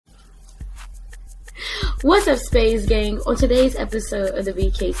What's up, Space Gang? On today's episode of the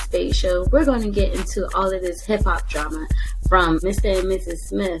VK Space Show, we're going to get into all of this hip-hop drama from Mr. and Mrs.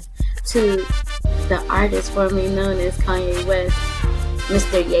 Smith to the artist formerly known as Kanye West,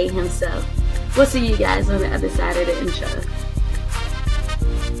 Mr. Ye himself. We'll see you guys on the other side of the intro.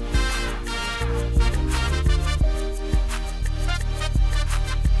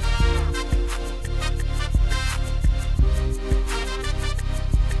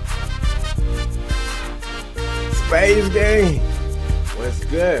 Space Gang, what's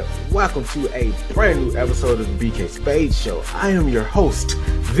good? Welcome to a brand new episode of the BK Spades Show. I am your host,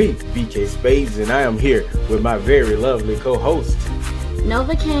 the BK Spades, and I am here with my very lovely co-host,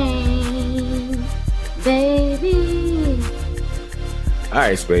 Nova Kane, baby.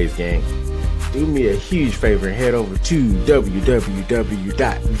 Alright, Space Gang, do me a huge favor and head over to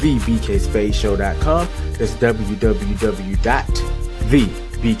www.thebkspadeshow.com. That's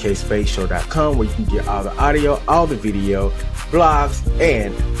www.thebkspadeshow.com, where you can get all the audio, all the video, blogs,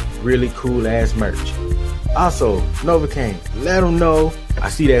 and really cool ass merch. Also, Nova Kane, let them know. I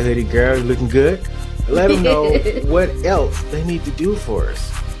see that hoodie girl looking good. Let them know what else they need to do for us.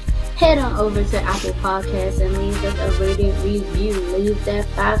 Head on over to Apple Podcasts and leave us a rated review. Leave that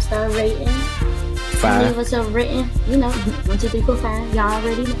 5-star rating. And leave us a written, 1, 2, 3, 4, 5. Y'all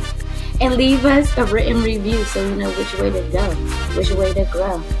already know. And leave us a written review so we know which way to go, which way to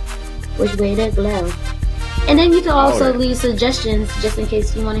grow, which way to glow. And then you can also leave suggestions just in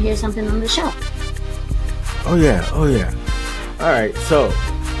case you want to hear something on the show. Oh yeah. Alright, so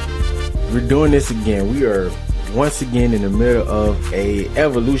we're doing this again. We are once again in the middle of a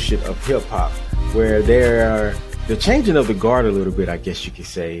evolution of hip-hop where they're changing of the guard a little bit, I guess you could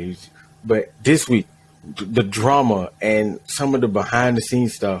say. But this week, the drama and some of the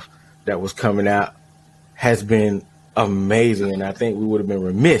behind-the-scenes stuff that was coming out has been amazing, and I think we would have been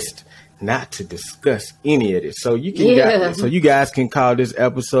remiss not to discuss any of it. So you guys can call this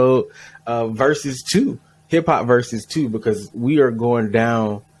episode Verzuz 2, Hip Hop Verzuz 2, because we are going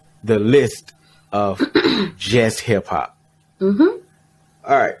down the list of just hip hop. All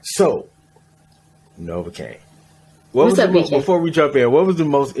right, so Nova Kane. Before we jump in, what was the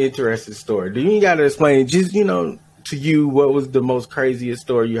most interesting story? Do you got to explain? Just to you, what was the most craziest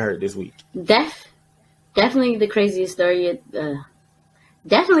story you heard this week? Definitely the craziest story.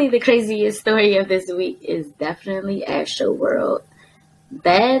 Definitely the craziest story of this week is definitely Astro World.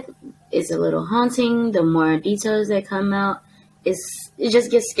 That is a little haunting. The more details that come out, it just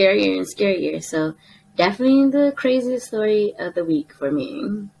gets scarier and scarier. So definitely the craziest story of the week for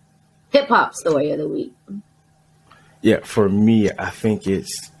me. Hip hop story of the week. Yeah, for me, I think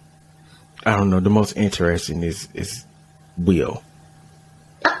it's, I don't know, the most interesting is Will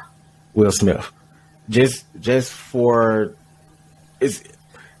Smith. Just for, it's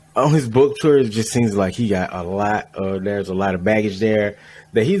on his book tour, it just seems like he got there's a lot of baggage there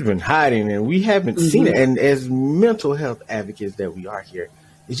that he's been hiding, and we haven't seen it. And as mental health advocates that we are here,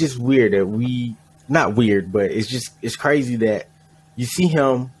 it's just weird that not weird, but it's crazy that you see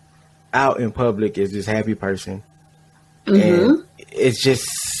him out in public as this happy person. And it's just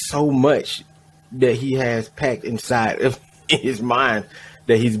so much that he has packed inside of his mind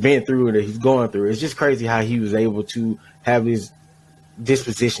that he's been through and that he's going through. It's just crazy how he was able to have this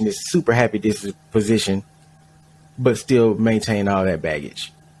disposition, this super happy disposition, but still maintain all that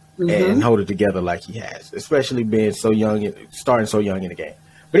baggage and hold it together like he has, especially being so young and starting so young in the game.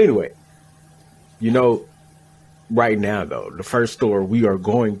 But anyway, right now though, the first story we are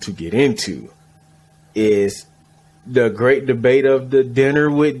going to get into is the great debate of the dinner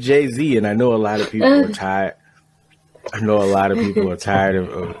with Jay-Z. And I know a lot of people are tired.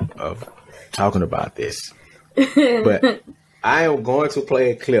 Of talking about this. But I am going to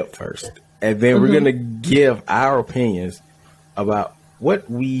play a clip first. And then we're going to give our opinions about what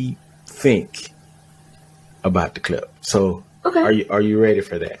we think about the clip. So are you ready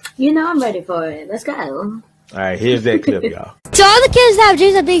for that? I'm ready for it. Let's go. All right, here's that clip, y'all. To all the kids that have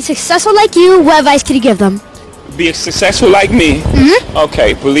dreams of being successful like you, what advice could you give them? Be successful like me.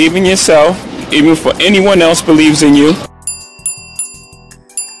 Okay, believe in yourself, even if anyone else believes in you.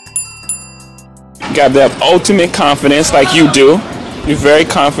 Got that ultimate confidence like you do. You're very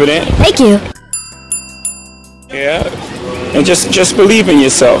confident. Thank you. Yeah, and just believe in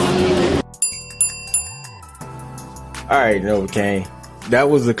yourself. All right, Nova Kane. That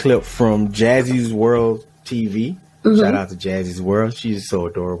was a clip from Jazzy's World TV. Shout out to Jazzy's World. She's so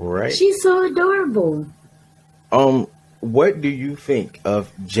adorable, right? She's so adorable. What do you think of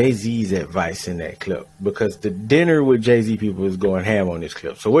Jay-Z's advice in that clip? Because the dinner with Jay-Z people is going ham on this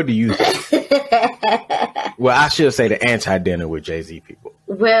clip. So what do you think? Well, I should say the anti-dinner with Jay-Z people.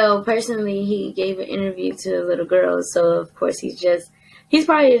 Well, personally, he gave an interview to a little girl, so of course he's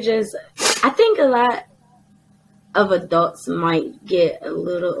probably just, I think a lot of adults might get a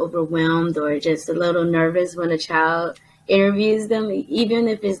little overwhelmed or just a little nervous when a child interviews them, even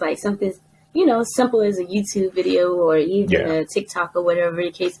if it's like something, simple as a YouTube video or even a TikTok or whatever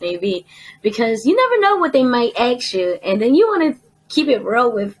the case may be, because you never know what they might ask you. And then you want to keep it real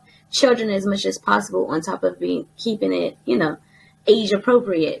with children as much as possible on top of keeping it, age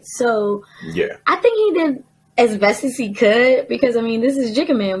appropriate. So I think he did as best as he could, because this is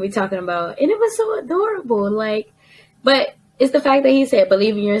Jigga Man we talking about, and it was so adorable. But it's the fact that he said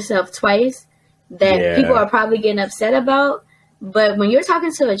believe in yourself twice that people are probably getting upset about. But when you're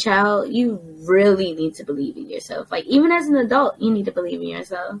talking to a child, you really need to believe in yourself. Like, even as an adult, you need to believe in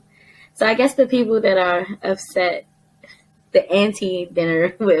yourself. So I guess the people that are upset, the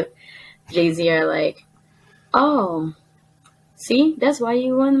anti-dinner with Jay-Z, are like, oh, see, that's why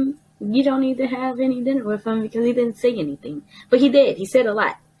you don't need to have any dinner with him, because he didn't say anything. But he did. He said a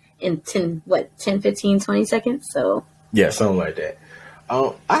lot in 10, 15, 20 seconds. So yeah, something like that.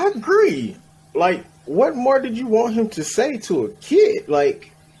 I agree. Like, what more did you want him to say to a kid?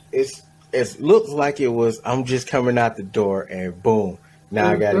 Like, it looks like it was, I'm just coming out the door and boom, now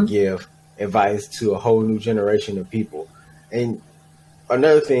I got to give advice to a whole new generation of people. And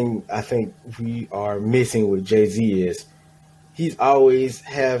another thing I think we are missing with Jay-Z is he's always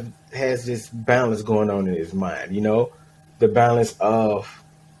has this balance going on in his mind, the balance of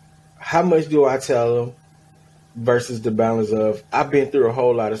how much do I tell him versus the balance of I've been through a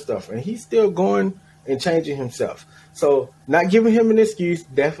whole lot of stuff, and he's still going and changing himself. So not giving him an excuse,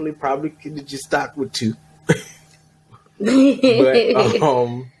 definitely probably could have just stopped with 2. But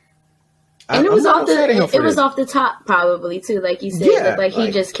and it was off the top probably too, like you said. Yeah,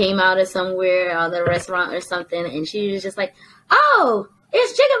 he just came out of somewhere, or the restaurant or something, and she was just like, "Oh,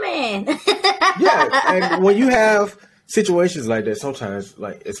 it's Jigga Man." Yeah, and when you have situations like that, sometimes,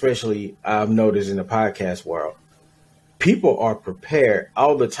 like especially I've noticed in the podcast world, people are prepared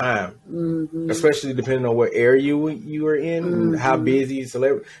all the time, especially depending on what area you are in, and how busy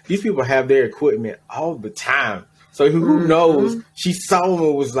celebrity. These people have their equipment all the time. So who knows? She saw him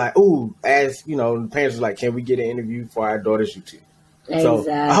and was like, "Ooh," as the parents was like, "Can we get an interview for our daughter's YouTube?"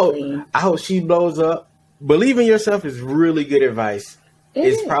 Exactly. So I hope she blows up. Believe in yourself is really good advice.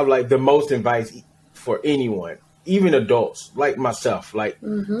 It's probably like the most advice for anyone, even adults like myself. Like,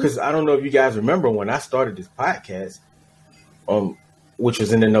 because I don't know if you guys remember when I started this podcast, which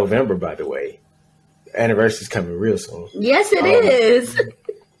was in the November, by the way. Anniversary's coming real soon. Yes, it is.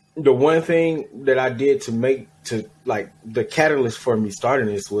 The one thing that I did the catalyst for me starting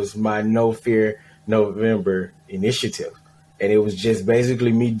this was my No Fear November initiative. And it was just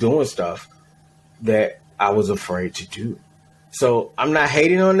basically me doing stuff that I was afraid to do. So I'm not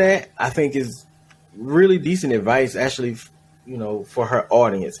hating on that. I think it's really decent advice, actually, for her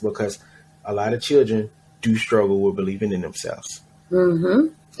audience, because a lot of children do struggle with believing in themselves.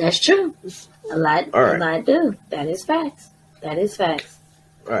 That's true. A lot do. That is facts.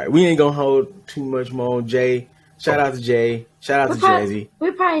 All right, we ain't gonna hold too much more on Jay. Shout out to Jay. Shout out to Jazzy.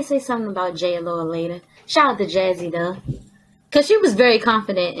 We'll probably say something about Jay a little later. Shout out to Jazzy though, because she was very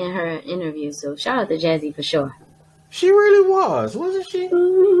confident in her interview. So shout out to Jazzy for sure. She really was, wasn't she?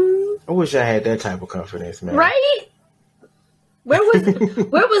 I wish I had that type of confidence, man. Right? Where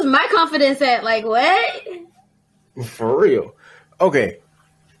was my confidence at? Like, what? For real. Okay,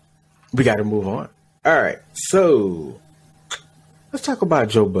 we got to move on. All right, so let's talk about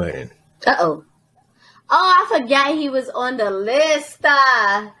Joe Budden. Oh, I forgot he was on the list.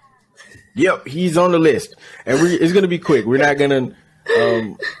 Yep, he's on the list, and it's gonna be quick. We're not gonna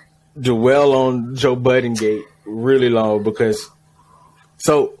dwell on Joe Budden gate really long, because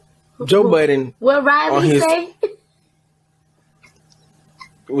Joe Budden. What Riley say?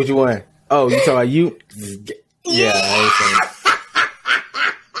 What you want? Oh, you talking about you? Yeah, I ain't saying.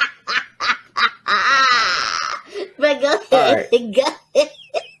 But go ahead. Right. Go ahead.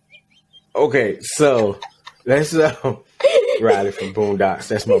 Okay, so let's Riley from Boondocks.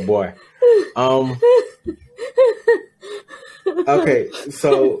 That's my boy. Okay,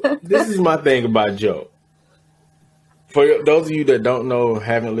 so this is my thing about Joe. For those of you that don't know,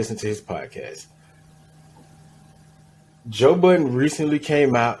 haven't listened to his podcast, Joe Budden recently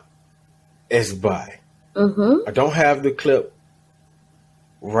came out as bi. I don't have the clip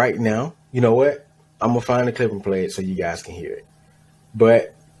right now. You know what? I'm going to find the clip and play it so you guys can hear it.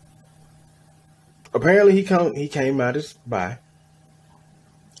 But apparently he came out as bi.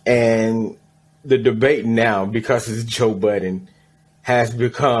 And the debate now, because it's Joe Budden, has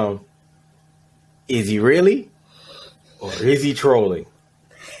become, is he really? Or is he trolling?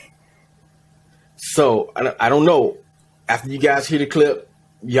 So I don't know. After you guys hear the clip,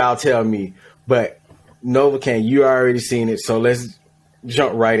 y'all tell me. But Novocaine, you already seen it, so let's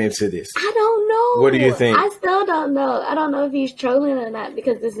jump right into this. I don't know. What do you think? I still don't know. I don't know if he's trolling or not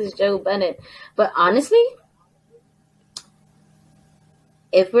because this is Joe Budden. But honestly,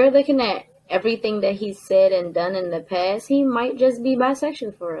 if we're looking at everything that he's said and done in the past, he might just be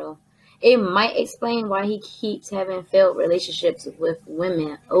bisexual for real. It might explain why he keeps having failed relationships with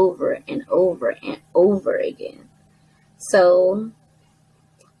women over and over and over again. So,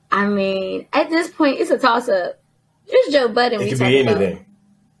 I mean, at this point, it's a toss-up. It's Joe Budden. It could be anything. About.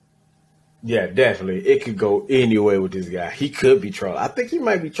 Yeah, definitely. It could go anywhere with this guy. He could be trolling. I think he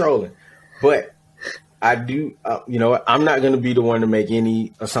might be trolling. But I do, you know what? I'm not going to be the one to make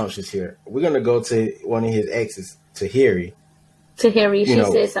any assumptions here. We're going to go to one of his exes, Tahiri. Tahiri, she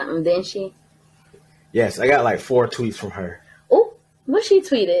said something, didn't she? Yes, I got like 4 tweets from her. Oh, what she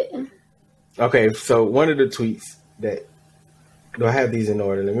tweeted? Okay, so one of the tweets that... Do I have these in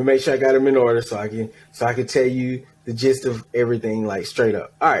order? Let me make sure I got them in order so I can tell you the gist of everything like straight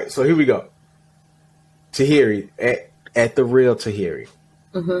up. All right, so here we go. Tahiri at the real Tahiri.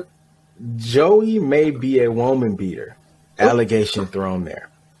 Mm-hmm. Joey may be a woman beater, allegation thrown there,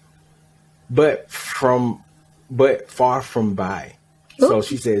 but far from bi. So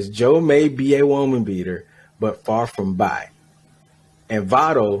she says Joe may be a woman beater, but far from bi. And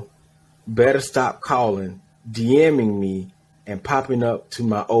Vado better stop calling, DMing me, and popping up to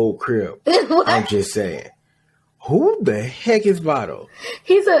my old crib. I'm just saying. Who the heck is Vado?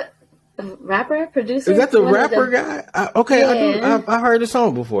 He's a rapper, producer. Is that the rapper guy? I heard the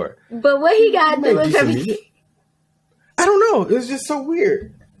song before. But what he got to do with everything? I don't know. It's just so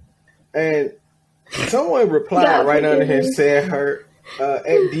weird. And someone replied right under here, said her, at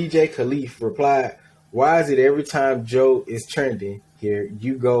DJ Khalif replied, why is it every time Joe is trending here,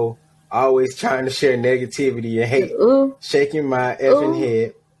 you go always trying to share negativity and hate, shaking my effing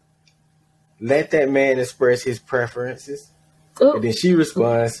head. Let that man express his preferences. And then she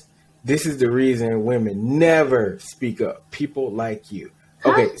responds, this is the reason women never speak up. People like you.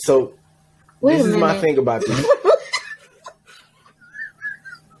 Okay, so this is my thing about this.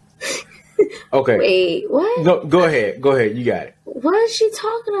 Okay. Wait, what? No, go ahead. You got it. What is she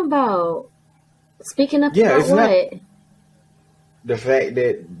talking about? Speaking up about what? The fact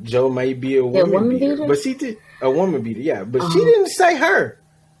that Joe may be a woman beater. But she did a woman beater, yeah. But she didn't say her.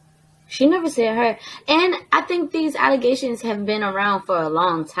 She never said her. And I think these allegations have been around for a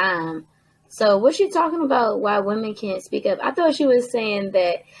long time. So what's she talking about why women can't speak up? I thought she was saying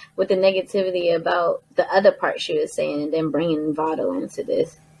that with the negativity about the other part she was saying and then bringing Vado into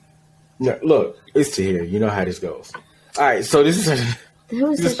this. No, look, it's to here. You know how this goes. All right, so this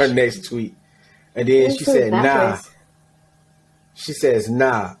is her next tweet. And then she said, nah. She says,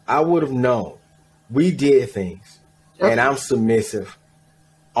 nah, I would have known. We did things. And I'm submissive.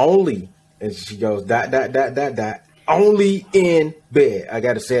 Only, and she goes, ... only in bed. I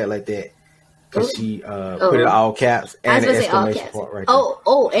got to say it like that. Because she put it all caps and an exclamation point right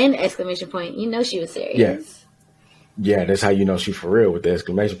there. And exclamation point. You know she was serious. Yeah, that's how you know she for real with the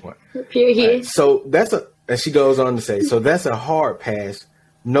exclamation point. Period. Right, so and she goes on to say, so that's a hard pass.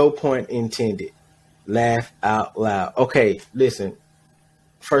 No point intended. Laugh out loud. Okay, listen.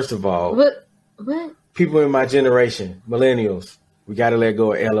 First of all, what? People in my generation, millennials, we got to let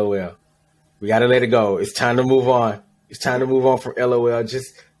go of LOL. We got to let it go. It's time to move on. It's time to move on from LOL.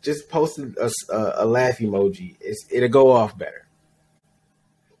 Just post a laugh emoji. It'll go off better.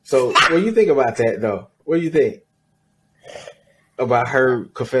 So what do you think about that, though? What do you think about her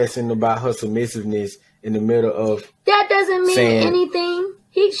confessing about her submissiveness in the middle of that? Doesn't mean anything.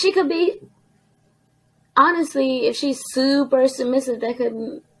 She could be. Honestly, if she's super submissive, that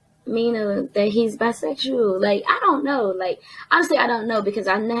could mean that he's bisexual. Like, I don't know. Like, honestly, I don't know because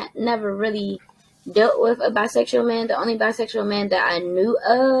I never really dealt with a bisexual man. The only bisexual man that I knew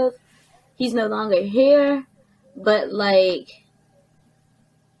of, he's no longer here. But, like,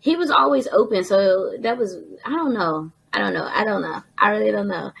 he was always open. So that was, I don't know. I really don't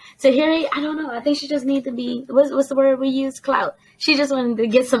know. Tahiri, I don't know. I think she just needs to be, what's the word we use? Clout. She just wanted to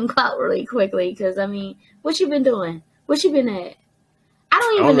get some clout really quickly. Because, I mean, what you been doing? What you been at? I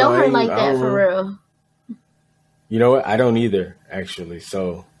don't even know her like that for real. You know what? I don't either, actually.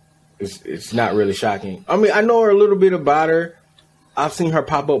 So it's not really shocking. I mean, I know her a little bit about her. I've seen her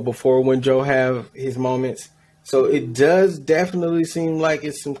pop up before when Joe have his moments. So it does definitely seem like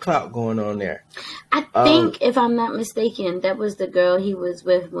it's some clout going on there. I think, if I'm not mistaken, that was the girl he was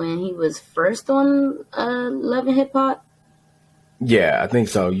with when he was first on Love and Hip Hop. Yeah, I think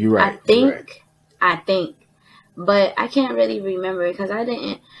so. You're right. I think. but I can't really remember because I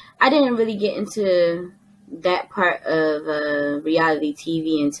didn't really get into that part of reality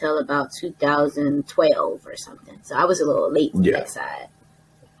TV until about 2012 or something. So I was a little late to that side.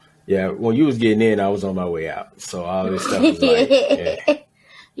 Yeah, when you was getting in, I was on my way out. So all this stuff was like,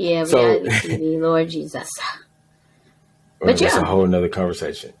 reality TV, Lord Jesus. But that's a whole nother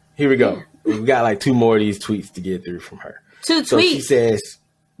conversation. Here we go. Yeah. We got like 2 more of these tweets to get through from her. 2 tweets? So she says,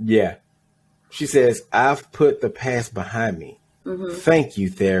 she says, I've put the past behind me. Mm-hmm. Thank you,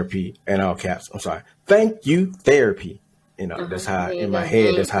 therapy. In all caps. I'm sorry. Thank you, therapy. You know, that's how, in my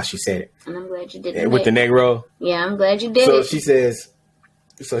head, that's how she said it. And I'm glad you did it. With the neck roll? Yeah, I'm glad you did it.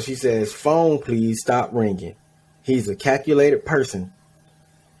 So she says, phone, please stop ringing. He's a calculated person.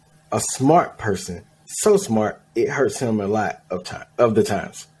 A smart person. So smart, it hurts him a lot of the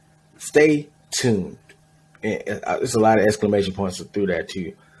times. Stay tuned. And there's a lot of exclamation points through that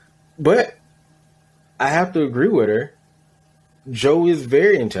too. But I have to agree with her. Joe is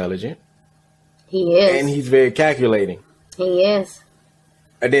very intelligent. He is. And he's very calculating. He is.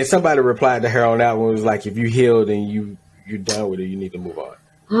 And then somebody replied to her on that one, was like, if you healed and you're done with it, you need to move on.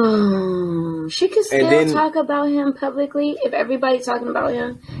 She could still talk about him publicly. If everybody's talking about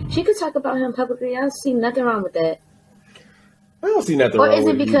him, she could talk about him publicly. I don't see nothing wrong with that. I don't see nothing wrong with it. Or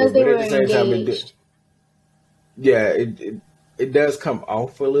is it because they were engaged? It does come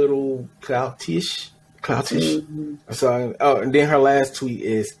off a little cloutish. Mm-hmm. So, and then her last tweet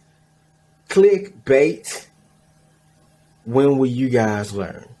is, clickbait. When will you guys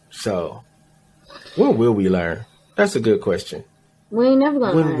learn? So, when will we learn? That's a good question. We ain't never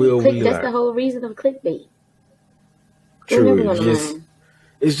gonna learn. When will we learn? That's the whole reason of clickbait. True.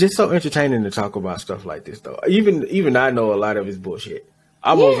 It's just so entertaining to talk about stuff like this, though. Even I know a lot of it's bullshit.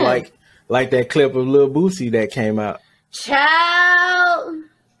 Almost like that clip of Lil Boosie that came out. Child,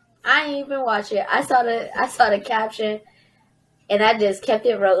 I ain't even watch it. I saw the caption, and I just kept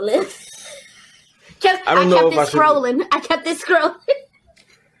it rolling. I kept it scrolling.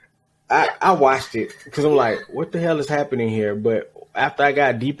 I watched it because I'm like, what the hell is happening here? But after I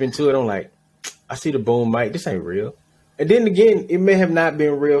got deep into it, I'm like, I see the boom mic. This ain't real. And then again, it may have not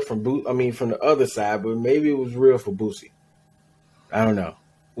been real from from the other side, but maybe it was real for Boosie. I don't know.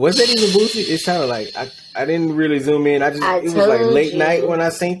 Was that even Boosie? It sounded like I didn't really zoom in. It was like late night when I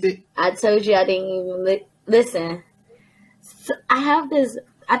synced it. I told you I didn't even listen. So I have this.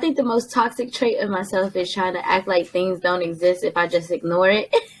 I think the most toxic trait of myself is trying to act like things don't exist if I just ignore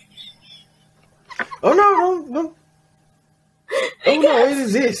it. Oh no! It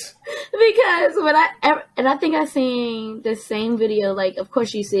exists. Because I think I seen the same video. Like, of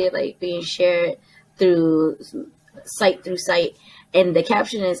course, you see it like being shared through site, and the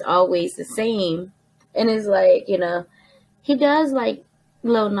caption is always the same. And it's like, he does like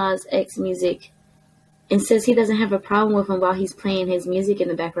Lil Nas X music, and says he doesn't have a problem with him while he's playing his music in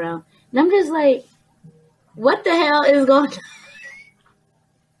the background. And I'm just like, what the hell is going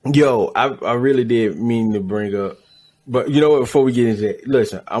on? Yo, I really did mean to bring up, but you know what, before we get into it,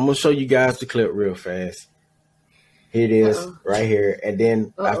 listen, I'm going to show you guys the clip real fast. Here it is, right here. And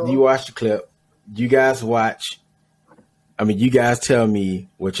then after you watch the clip, you guys tell me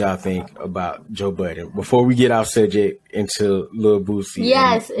what y'all think about Joe Budden before we get off subject into Lil Boosie.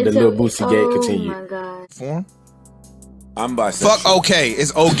 Yes. The Lil Boosie gate continue. Oh my God. Form? I'm bisexual. Fuck okay.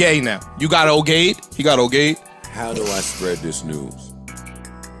 It's okay now. You got okayed? He got okayed? How do I spread this news?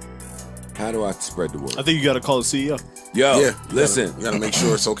 How do I spread the word? I think you got to call the CEO. Yo, listen. You got to make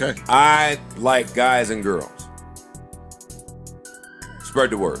sure it's okay. I like guys and girls. Spread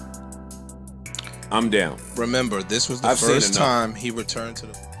the word. I'm down. Remember, this was the first time he returned to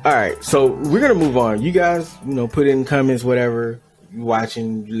the... All right, so we're going to move on. You guys, put it in comments, whatever. You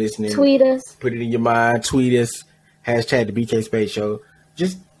watching, you listening. Tweet us. Put it in your mind. Tweet us. Hashtag the BK Spade Show.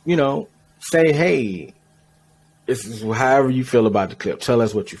 Just, say, hey, this is however you feel about the clip. Tell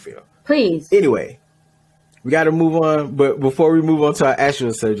us what you feel. Please. Anyway, we got to move on. But before we move on to our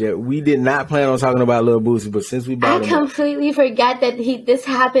actual subject, we did not plan on talking about Lil Boosie, but since we brought him completely forgot that this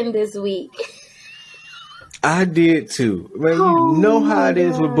happened this week. I did too. Man, you know how it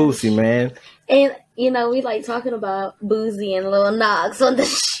is with Boosie, man. And, we like talking about Boosie and Lil Nas on the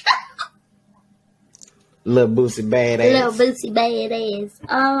show. Lil Boosie badass.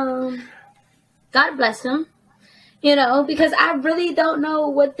 God bless him. Because I really don't know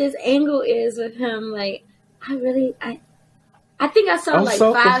what this angle is with him. Like, I think I saw like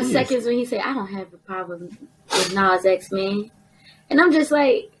 5 seconds when he said, I don't have a problem with Nas X, man. And I'm just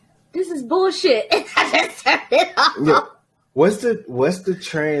like, this is bullshit. I just turned it off. Yeah. What's the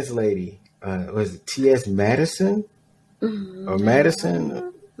trans lady? Was it T.S. Madison? Mm-hmm. Or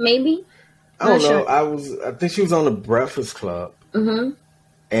Madison? Maybe. I don't know. I think she was on the Breakfast Club. Mm-hmm.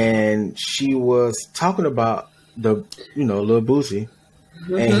 And she was talking about Lil Boosie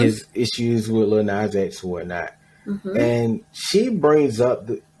and his issues with Lil Nas X and whatnot. Mm-hmm. And she brings up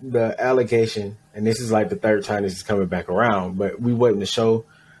the allegation, and this is like the third time this is coming back around, but we wasn't the show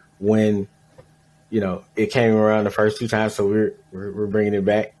when, it came around the first two times, so we're bringing it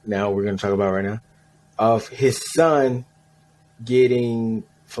back now. We're going to talk about right now of his son getting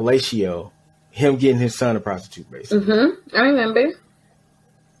fellatio, him getting his son a prostitute, basically. Mm-hmm. I remember.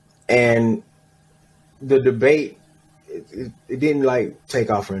 And the debate, it didn't like take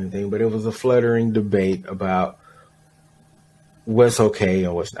off or anything, but it was a fluttering debate about what's okay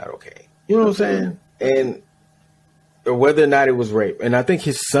and what's not okay. You know what I'm saying? And or whether or not it was rape. And I think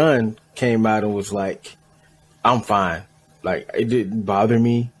his son came out and was like, I'm fine. Like, it didn't bother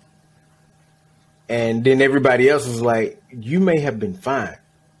me. And then everybody else was like, you may have been fine,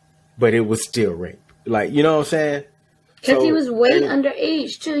 but it was still rape. Like, you know what I'm saying? Because he was way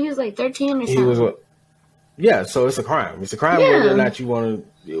underage, too. He was like 13 or something. Yeah, so it's a crime. It's a crime whether or not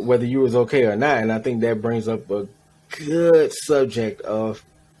whether you was okay or not. And I think that brings up a good subject of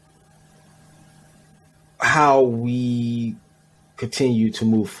how we continue to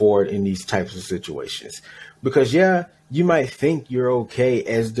move forward in these types of situations. Because, you might think you're okay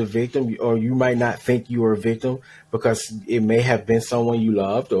as the victim, or you might not think you are a victim because it may have been someone you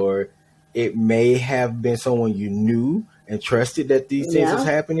loved, or it may have been someone you knew and trusted that these things was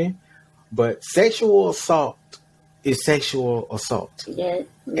happening. But sexual assault is sexual assault. Yeah.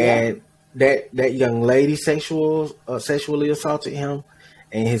 And that young lady sexually assaulted him,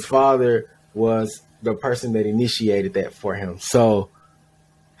 and his father was the person that initiated that for him. So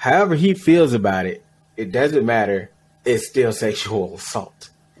however he feels about it, it doesn't matter. It's still sexual assault.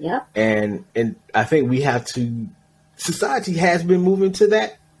 Yeah. And I think society has been moving to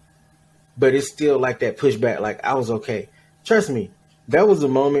that, but it's still like that pushback. Like, I was okay. Trust me, that was a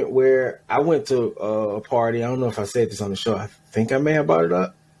moment where I went to a party. I don't know if I said this on the show. I think I may have brought it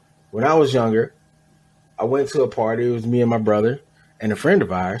up. When I was younger, I went to a party. It was me and my brother and a friend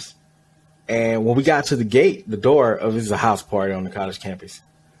of ours. And when we got to the door of this is a house party on the college campus.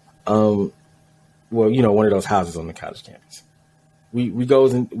 One of those houses on the college campus. We go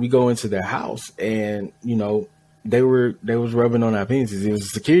into their house, and they was rubbing on our penises. It was a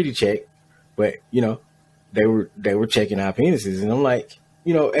security check, but they were checking our penises, and I'm like,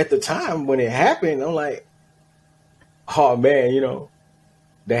 at the time when it happened, I'm like, oh man,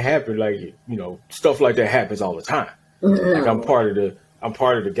 that happened. Like, stuff like that happens all the time. Mm-hmm. Like, I'm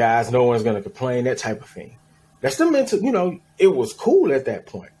part of the guys. No one's gonna complain. That type of thing. That's the mental. It was cool at that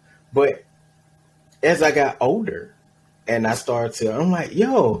point, but as I got older, and I started I'm like,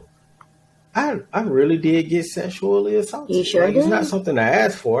 yo, I really did get sexually assaulted. You sure did? It's not something I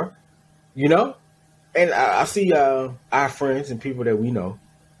asked for, And I see our friends and people that we know,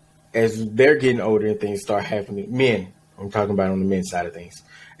 as they're getting older and things start happening. Men, I'm talking about on the men's side of things,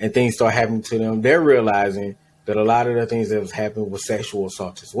 and things start happening to them. They're realizing that a lot of the things that was happening was sexual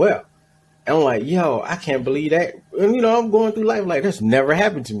assault as well. And I'm like, yo, I can't believe that. And I'm going through life like that's never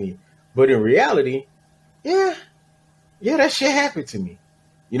happened to me. But in reality, yeah, that shit happened to me.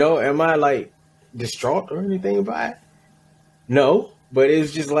 Am I like distraught or anything about it? No, but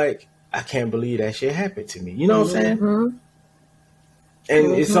it's just like, I can't believe that shit happened to me. You know what I'm saying? Mm-hmm.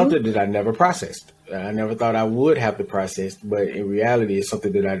 And it's something that I never processed. I never thought I would have to process, but in reality, it's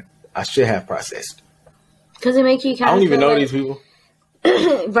something that I should have processed. Because it makes you kind of I don't even know these people.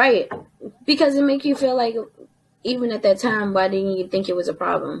 Right. Because it makes you feel like, even at that time, why didn't you think it was a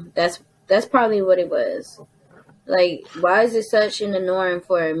problem? That's probably what it was. Like, why is it such in the norm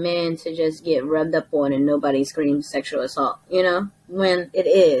for a man to just get rubbed up on and nobody screams sexual assault, when it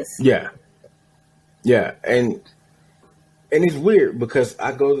is? Yeah. Yeah. And it's weird because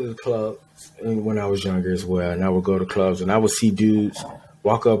I go to the clubs when I was younger as well. And I would go to clubs and I would see dudes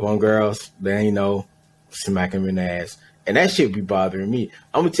walk up on girls they ain't know, smack them in the ass. And that shit be bothering me.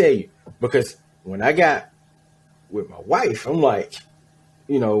 I'm going to tell you, because when I got with my wife, I'm like,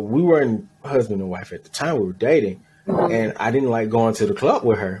 we weren't husband and wife at the time. We were dating. Mm-hmm. And I didn't like going to the club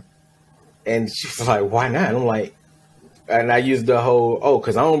with her. And she was like, why not? I'm like, and I used the whole,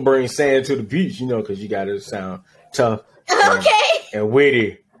 because I don't bring sand to the beach, because you got to sound tough and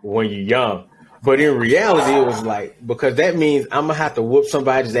witty when you're young. But in reality, it was like, because that means I'm going to have to whoop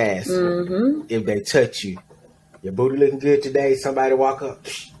somebody's ass if they touch you. Your booty looking good today. Somebody walk up.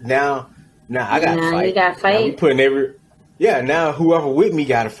 Now I got to fight. You got to fight. Now we putting now whoever with me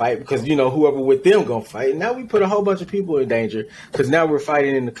got to fight because, whoever with them going to fight. Now we put a whole bunch of people in danger because now we're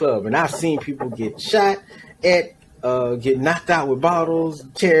fighting in the club. And I've seen people get shot at, get knocked out with bottles,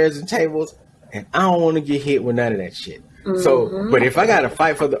 chairs, and tables and I don't want to get hit with none of that shit. So, but if I got to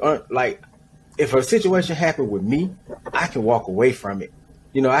fight for the if a situation happened with me, I can walk away from it.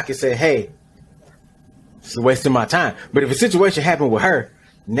 You know, I can say, hey, it's wasting my time. But if a situation happened with her,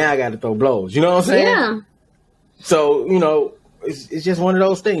 now I got to throw blows. You know what I'm saying? Yeah. So, you know, it's just one of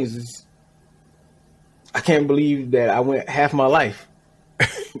those things. I can't believe that I went half my life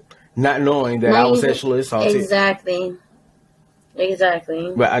not knowing that I was sexually assaulted. Exactly.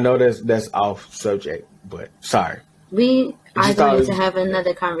 But I know that's off subject, but sorry. We are going to have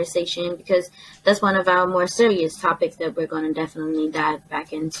another conversation because that's one of our more serious topics that we're going to definitely dive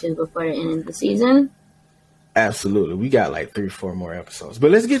back into before the end of the season. Absolutely. We got like 3-4 more episodes.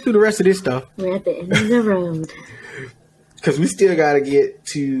 But let's get through the rest of this stuff. We're at the end of the road. Because we still got to get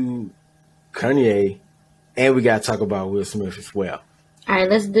to Kanye, and we got to talk about Will Smith as well. All right,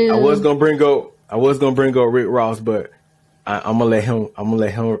 let's do. I was gonna bring up Rick Ross, but I'm gonna let him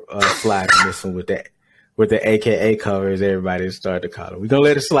slide on this one with the AKA covers. Everybody started to call it. We're gonna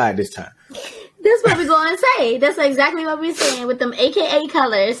let it slide this time. That's what we're going to say. That's exactly what we're saying with them AKA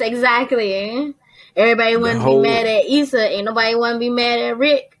colors. Exactly. Everybody want to be mad at Issa. Ain't nobody want to be mad at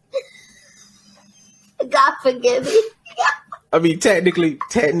Rick. God forgive me. I mean, technically,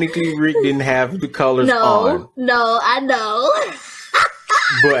 Rick didn't have the colors on. No, I know.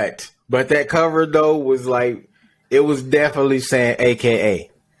 But that cover though was like, it was definitely saying AKA.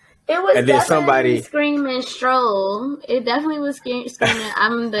 It was, and then somebody screaming Stroll. It definitely was screaming.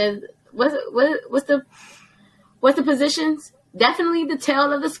 I'm the what's the positions? Definitely the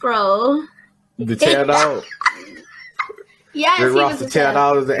tail of the scroll. The tail dog. Yes, Rick Ross, the tail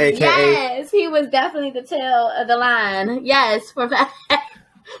dog is the AKA. Yes, he was definitely the tail of the line. Yes, for fact.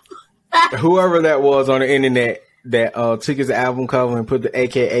 Whoever that was on the internet that took his album cover and put the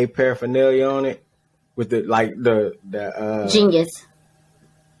AKA paraphernalia on it with the genius.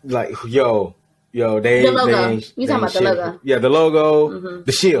 Like yo, they the logo. You talking about the logo? Yeah, the logo,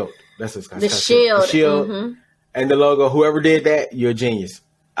 the shield. That's what the shield. The shield, and the logo. Whoever did that, you're a genius.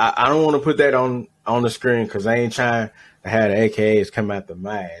 I don't want to put that on the screen because I ain't trying to have the AKAs come out the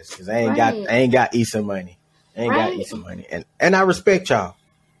my ass because I ain't got Issa money. Got Issa money, and I respect y'all.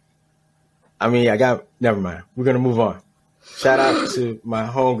 I mean, never mind. We're gonna move on. Shout out to my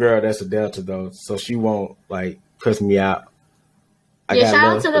homegirl that's a Delta though, so she won't like cuss me out. Shout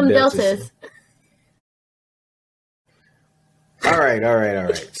out to them Deltas. All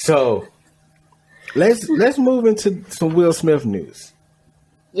right. So let's move into some Will Smith news.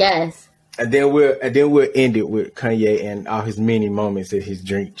 Yes. And then we'll end it with Kanye and all his many moments at his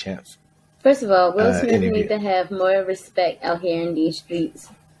Drink Champs. First of all, Will Smith needs to have more respect out here in these streets.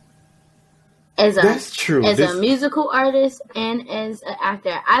 That's true. As a musical artist and as an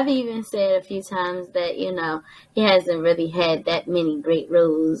actor, I've even said a few times that he hasn't really had that many great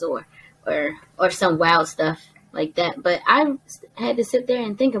roles or some wild stuff like that. But I had to sit there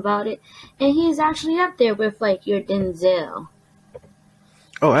and think about it, and he's actually up there with like your Denzel.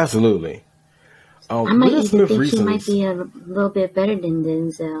 Oh, absolutely. I might even think he might be a little bit better than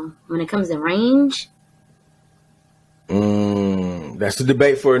Denzel when it comes to range. That's a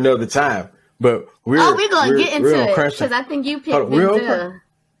debate for another time. But we're gonna get into it because I think you picked Denzel.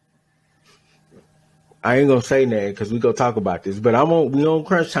 I ain't gonna say that because we gonna talk about this. But we on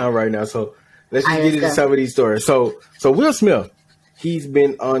crunch time right now, so let's just get into some of these stories. So Will Smith, he's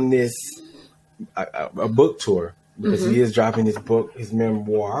been on this a book tour because he is dropping his book, his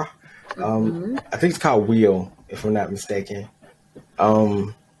memoir. I think it's called Will, if I'm not mistaken.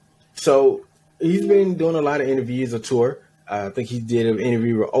 So he's been doing a lot of interviews, a tour. I think he did an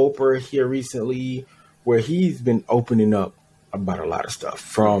interview with Oprah here recently where he's been opening up about a lot of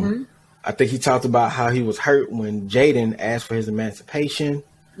stuff. I think he talked about how he was hurt when Jaden asked for his emancipation.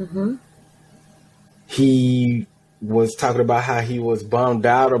 He was talking about how he was bummed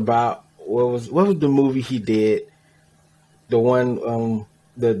out about what was the movie he did? The one,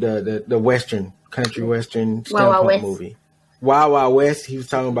 the Western, country Western steampunk movie. Wild Wild West. He was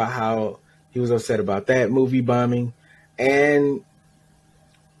talking about how he was upset about that movie bombing. And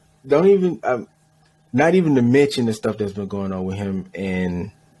not even to mention the stuff that's been going on with him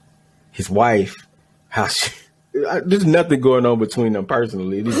and his wife. There's nothing going on between them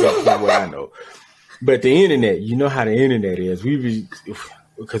personally. This is what I know. But the internet, you know how the internet is.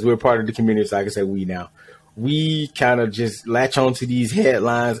 Because we're part of the community, so I can say we now. We kind of just latch onto these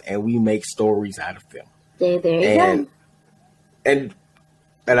headlines and we make stories out of them. There you go.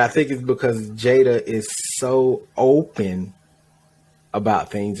 And I think it's because Jada is so open about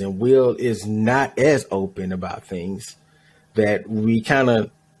things and Will is not as open about things that we kind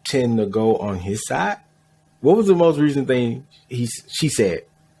of tend to go on his side. What was the most recent thing she said?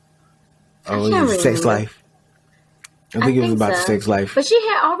 Sex life. I think it was about the sex life. But she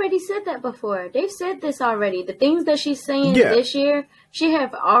had already said that before. They've said this already. The things that she's saying this year, she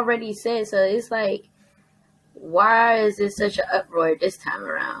have already said. So it's like, why is it such an uproar this time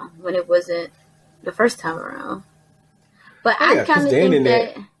around when it wasn't the first time around? But I kind of think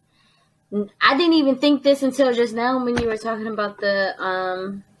that I didn't even think this until just now when you were talking about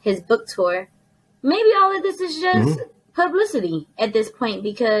the his book tour. Maybe all of this is just publicity at this point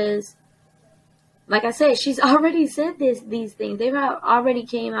because, like I said, she's already said these things. They've already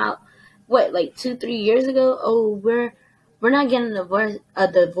came out, like 2-3 years ago? Oh, we're not getting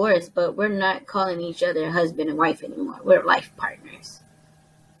a divorce, but we're not calling each other husband and wife anymore. We're life partners.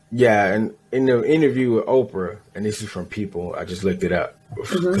 Yeah, and in the interview with Oprah, and this is from People, I just looked it up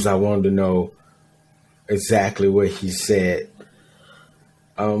because I wanted to know exactly what he said.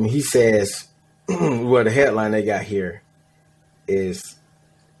 He says, well, the headline they got here is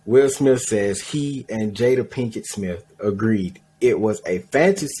Will Smith says he and Jada Pinkett Smith agreed it was a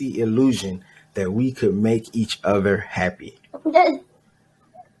fantasy illusion that we could make each other happy.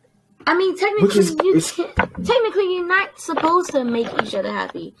 I mean, technically, you're not supposed to make each other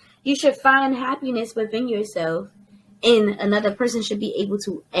happy. You should find happiness within yourself, and another person should be able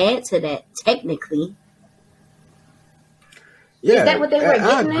to add to that, technically. Yeah, is that what they were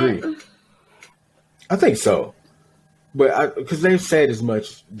getting at? I think so. But because they've said as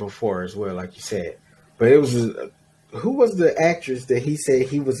much before as well, like you said. But it was, who was the actress that he said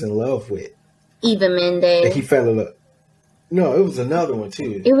he was in love with? Eva Mendes. That he fell in love. No, it was another one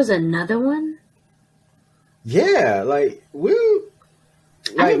too. It was another one? Yeah, like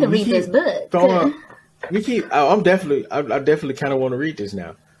I need to read this book. I definitely kind of want to read this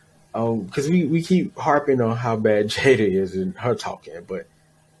now. Because we keep harping on how bad Jada is and her talking, but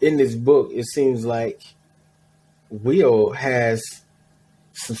in this book, it seems like Will has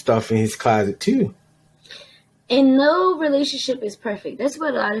some stuff in his closet too. And no relationship is perfect. That's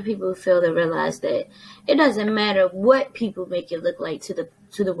what a lot of people fail to realize, that it doesn't matter what people make it look like to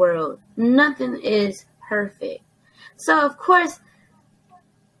the world. Nothing is perfect. So of course,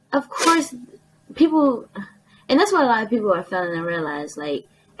 people, and that's what a lot of people are failing to realize. Like,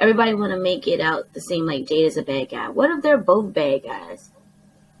 everybody want to make it out the same, like Jada's a bad guy. What if they're both bad guys?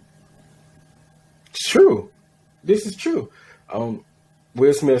 It's true. This is true.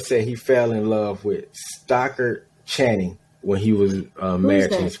 Will Smith said he fell in love with Stockard Channing when he was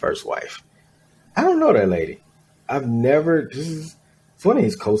married to his first wife. I don't know that lady. It's one of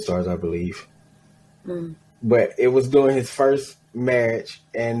his co-stars, I believe. But it was during his first marriage,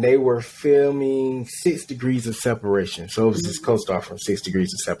 and they were filming 6 Degrees of Separation. So it was his co-star from 6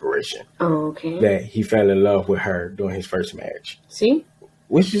 Degrees of Separation. Oh, okay. That he fell in love with her during his first marriage. See?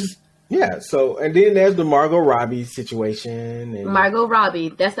 Which is, yeah. So, and then there's the Margot Robbie situation. And Margot Robbie.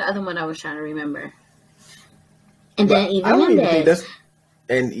 That's the other one I was trying to remember. And then Eva Mendes.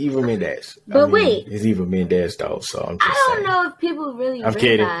 And Eva Mendes. But wait. It's Eva Mendes, though, so I'm just I don't know if people really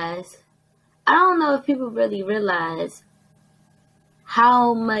realize. I don't know if people really realize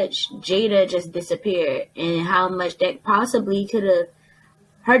how much Jada just disappeared and how much that possibly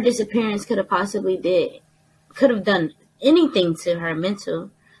her disappearance could have done anything to her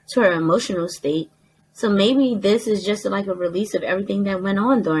mental, to her emotional state. So maybe this is just like a release of everything that went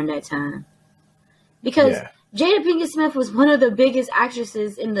on during that time. Because Jada Pinkett Smith was one of the biggest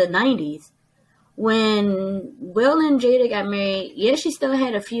actresses in the 90s. When Will and Jada got married, she still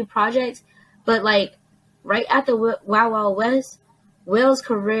had a few projects, but like right after Wild Wild West, Will's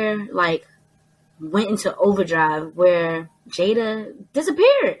career like went into overdrive where Jada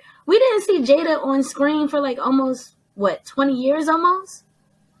disappeared. We didn't see Jada on screen for like almost 20 years almost?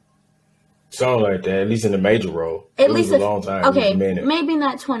 Something like that, at least in a major role. At least a long time. Okay, maybe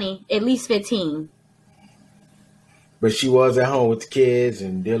not 20, at least 15. But she was at home with the kids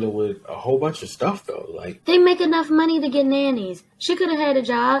and dealing with a whole bunch of stuff, though. Like, they make enough money to get nannies. She could have had a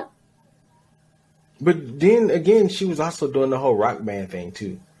job. But then again, she was also doing the whole rock band thing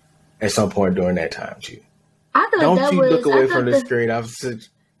too, at some point during that time too. I thought look away from the screen. I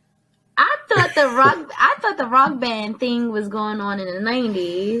thought the rock band thing was going on in the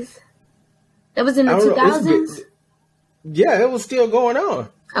 90s. That was in the 2000s. Yeah, it was still going on.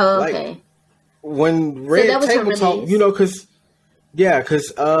 Oh, okay. Like, when Red Table Talk, because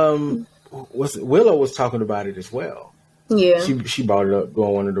Willow was talking about it as well. Yeah, she brought it up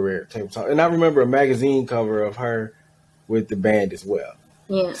during one of the Red Table Talk, and I remember a magazine cover of her with the band as well.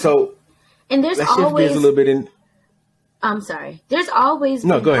 Yeah. So, and there's always a little bit in. I'm sorry. There's always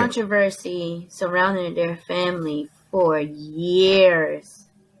been controversy surrounding their family for years.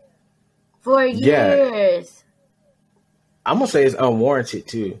 For years. I'm gonna say it's unwarranted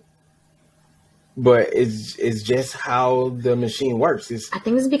too. but it's just how the machine works. I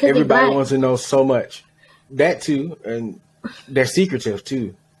think it's because everybody wants to know so much. That too, and they're secretive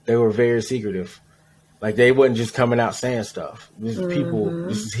too. They were very secretive. Like they wasn't just coming out saying stuff. This is people.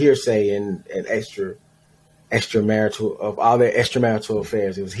 This is hearsay and extramarital of all their extramarital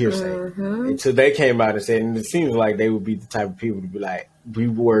affairs. It was hearsay. Until they came out and said, and it seems like they would be the type of people to be like, we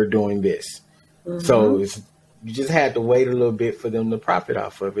were doing this. So you just had to wait a little bit for them to profit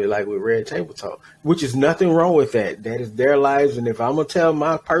off of it, like with Red Table Talk, which is nothing wrong with that. That is their lives. And if I'm going to tell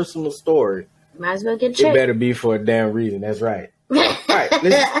my personal story, might as well get checked. It better be for a damn reason. That's right. All right,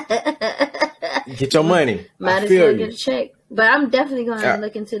 let's get your money. Might as well get checked. But I'm definitely going to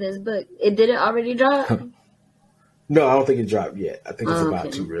look into this book. Did it already drop? No, I don't think it dropped yet. I think it's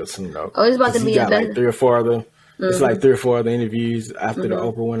about to real soon though. Oh, it's about to be like 3 or 4 other. It's like 3 or 4 other interviews after the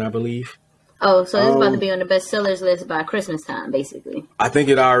Oprah one, I believe. Oh, so it's about to be on the bestsellers list by Christmas time, basically. I think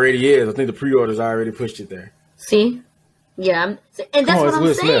it already is. I think the pre-orders already pushed it there. See? Yeah. And that's what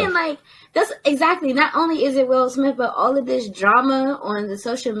I'm saying. Like, that's exactly. Not only is it Will Smith, but all of this drama on the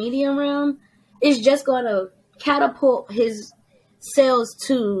social media realm is just going to catapult his sales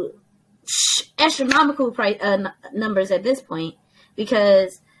to astronomical price numbers at this point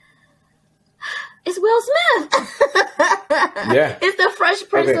because it's Will Smith. Yeah. It's the Fresh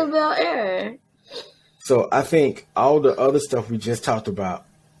Prince of Bel-Air. So I think all the other stuff we just talked about,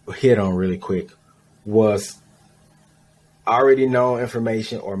 hit on really quick, was already known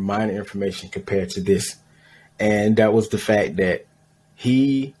information or minor information compared to this. And that was the fact that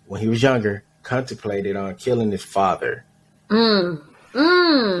he, when he was younger, contemplated on killing his father.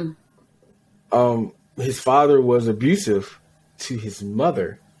 His father was abusive to his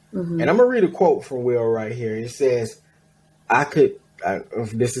mother. And I'm going to read a quote from Will right here. It says,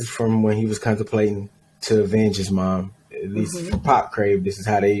 this is from when he was contemplating to avenge his mom, at least for Pop Crave. This is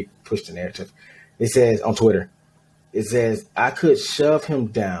how they pushed the narrative. It says on Twitter, it says, I could shove him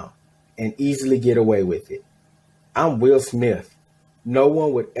down and easily get away with it. I'm Will Smith. No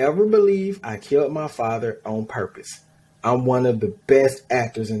one would ever believe I killed my father on purpose. I'm one of the best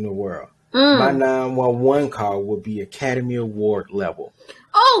actors in the world. My 911 call would be Academy Award level.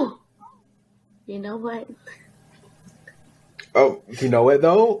 Oh, you know what? Oh, you know what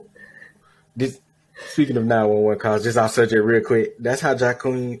though? Speaking of 911 calls, just I'll search it real quick. That's how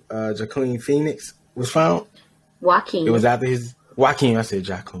Joaquin Phoenix was found. Joaquin. It was after his Joaquin. I said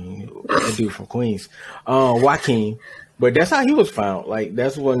Joaquin, that dude from Queens. Joaquin, but that's how he was found. Like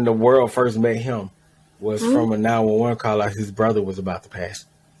that's when the world first met him. Was from a 911 call. Like his brother was about to pass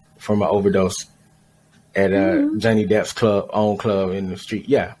from an overdose at Johnny Depp's own club in the street.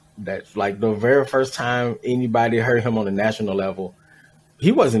 Yeah, that's like the very first time anybody heard him on a national level.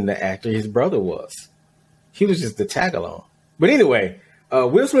 He wasn't the actor. His brother was. He was just the tag-along. But anyway,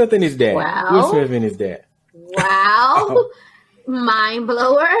 Will Smith and his dad. Wow. Will Smith and his dad. Wow. Mind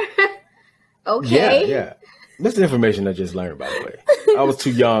blower. Okay. Yeah. That's the information I just learned, by the way. I was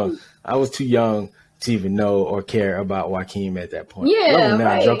too young to even know or care about Joaquin at that point. Yeah,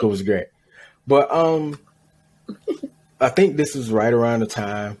 right. Joker was great. But I think this was right around the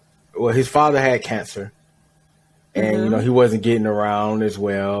time. Well, his father had cancer. And, he wasn't getting around as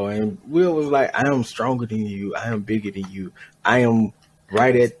well. And Will was like, I am stronger than you. I am bigger than you. I am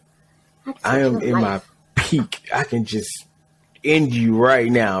in my peak. I can just end you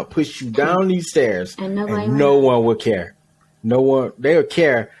right now, push you down these stairs, and no one would care. No one, they'll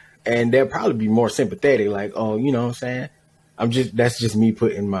care. And they'll probably be more sympathetic, like, oh, you know what I'm saying? That's just me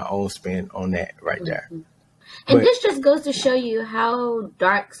putting my own spin on that right there. And this just goes to show you how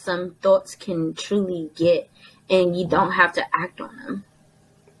dark some thoughts can truly get, and you don't have to act on them.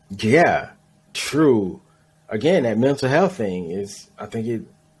 Yeah, true. Again, that mental health thing is, I think it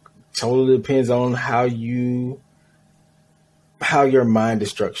totally depends on how your mind is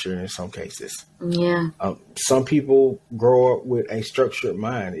structured in some cases. Yeah. Some people grow up with a structured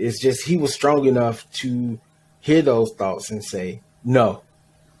mind. It's just he was strong enough to hear those thoughts and say, no.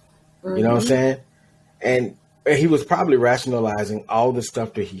 You know what I'm saying? And he was probably rationalizing all the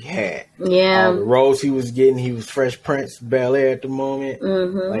stuff that he had. Yeah. All the roles he was getting. He was Fresh Prince Bel-Air at the moment.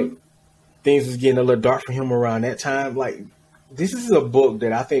 Like, things was getting a little dark for him around that time. Like, this is a book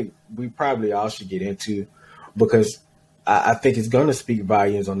that I think we probably all should get into because I think it's going to speak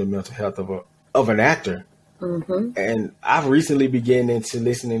volumes on the mental health of an actor. And I've recently begun into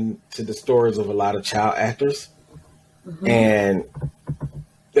listening to the stories of a lot of child actors. And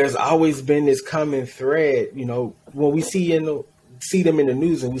there's always been this common thread, when we see them in the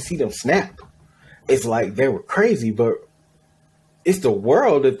news and we see them snap, it's like they were crazy, but it's the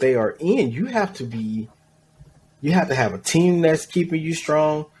world that they are in. You have to have a team that's keeping you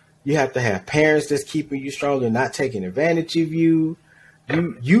strong. You have to have parents that's keeping you strong and not taking advantage of you.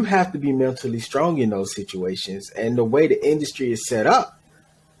 You have to be mentally strong in those situations. And the way the industry is set up,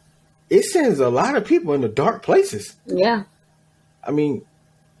 it sends a lot of people into dark places. Yeah. I mean,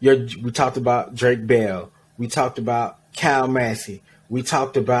 we talked about Drake Bell. We talked about Kyle Massey. We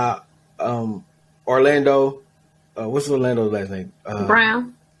talked about Orlando. What's Orlando's last name?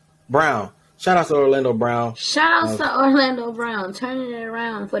 Brown. Shout out to Orlando Brown. Shout out to Orlando Brown, turning it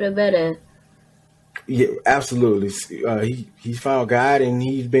around for the better. Yeah, absolutely. He's found God and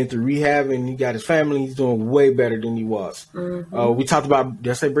he's been through rehab and he got his family. He's doing way better than he was. Mm-hmm. We talked about, did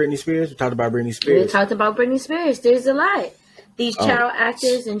I say Britney Spears? We talked about Britney Spears. We talked about Britney Spears. There's a lot. These child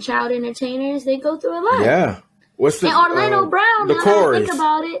actors and child entertainers, they go through a lot. Yeah. And Orlando Brown, now that I think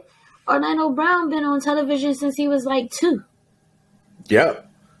about it, Orlando Brown been on television since he was like 2. Yep.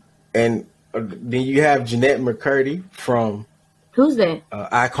 And then you have Jeanette McCurdy from... Who's that?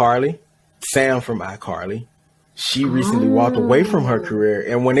 iCarly. Sam from iCarly. She recently walked away from her career.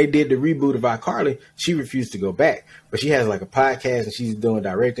 And when they did the reboot of iCarly, she refused to go back. But she has like a podcast and she's doing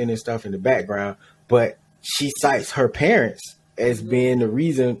directing and stuff in the background. But she cites her parents as being the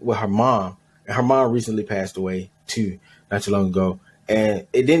reason with her mom. And her mom recently passed away too, not too long ago. And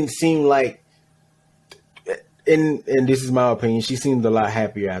it didn't seem like, and this is my opinion, she seemed a lot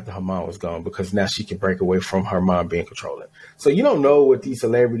happier after her mom was gone because now she can break away from her mom being controlling. So you don't know what these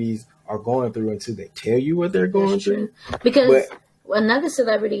celebrities are going through until they tell you what they're going through. Because another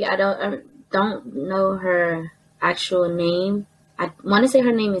celebrity, I don't know her actual name. I want to say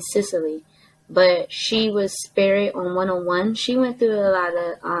her name is Cicely, but she was Spirit on 101. She went through a lot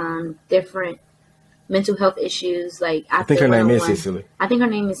of different mental health issues. Like I think her name is Cicely. I think her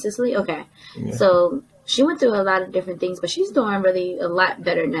name is Cicely. Okay, yeah. So she went through a lot of different things, but she's doing really a lot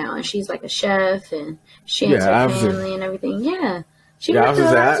better now. And she's like a chef, and she has her family and everything. Yeah.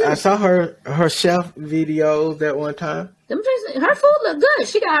 I saw her chef videos that one time. Her food look good.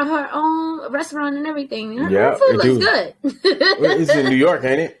 She got her own restaurant and everything. Her food looks good. It's in New York,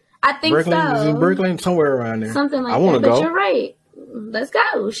 ain't it? I think Brooklyn, so. It's in Brooklyn, somewhere around there. Something like that. But you're right. Let's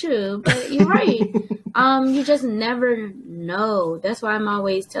go. Shoot. But you're right. You just never know. That's why I'm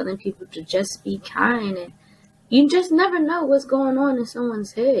always telling people to just be kind. And you just never know what's going on in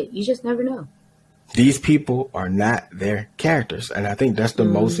someone's head. You just never know. These people are not their characters. And I think that's the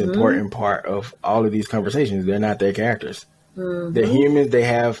most important part of all of these conversations. They're not their characters. They're humans. They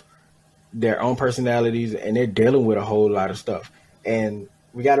have their own personalities and they're dealing with a whole lot of stuff. And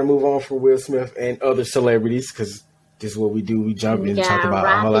we got to move on from Will Smith and other celebrities because this is what we do. We jump in and talk about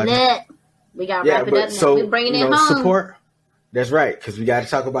a whole lot. We got to wrap it up now. So, we're bringing it home. Support. That's right. Because we got to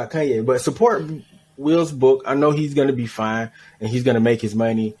talk about Kanye. But support Will's book. I know he's going to be fine and he's going to make his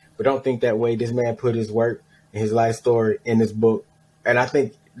money. But don't think that way. This man put his work and his life story in this book. And I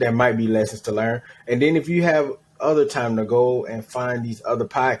think there might be lessons to learn. And then if you have other time to go and find these other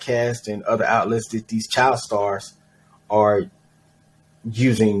podcasts and other outlets that these child stars are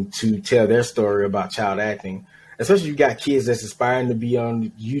using to tell their story about child acting, especially if you got kids that's aspiring to be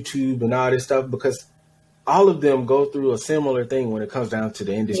on YouTube and all this stuff, because all of them go through a similar thing when it comes down to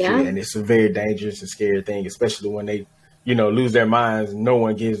the industry. Yeah. And it's a very dangerous and scary thing, especially when they lose their minds and no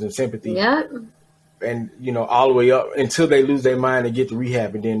one gives them sympathy. Yep. And, all the way up until they lose their mind and get to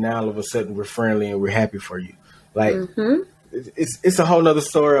rehab. And then now all of a sudden we're friendly and we're happy for you. Like, it's a whole nother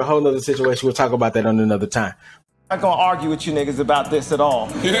story, a whole nother situation. We'll talk about that on another time. I'm not going to argue with you niggas about this at all.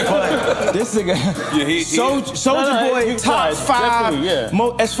 But this nigga, Soulja Boy, top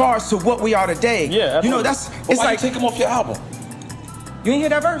 5 as far as to what we are today. Yeah, it's like take him off your album. You ain't hear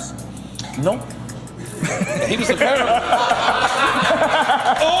that verse? No. He was apparently.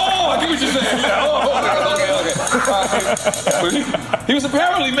 I get what you're saying. Okay. He was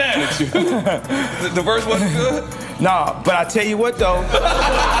apparently mad at you. The verse wasn't good? Nah, but I tell you what though.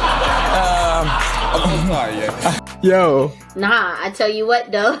 I'm so sorry, yeah. Yo. Nah, I tell you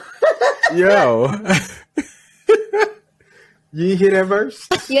what though. Yo. You ain't hear that verse?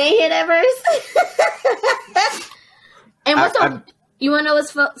 You ain't hear that verse? And what's you want to know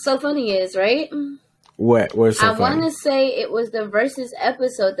what's so funny is, right? What? What's so funny? I want to say it was the Verzuz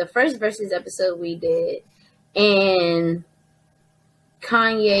episode, the first Verzuz episode we did. And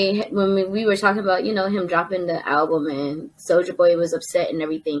Kanye, when we were talking about, him dropping the album and Soulja Boy was upset and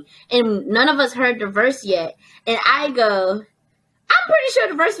everything. And none of us heard the verse yet. And I go, I'm pretty sure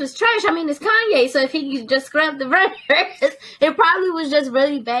the verse was trash. I mean, it's Kanye. So if he just scrapped the verse, it probably was just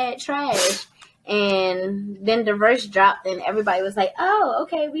really bad trash. And then the verse dropped and everybody was like, oh,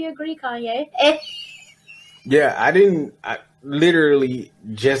 okay, we agree, Kanye. Yeah, I literally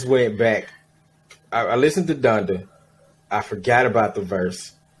just went back. I listened to Donda. I forgot about the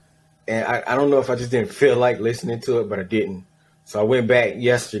verse. And I don't know if I just didn't feel like listening to it, but I didn't. So I went back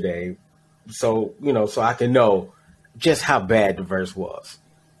yesterday, so so I can know just how bad the verse was.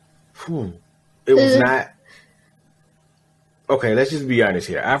 It was not. Okay, let's just be honest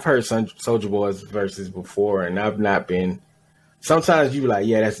here. I've heard Soulja Boy's verses before, and I've not been. Sometimes you be like,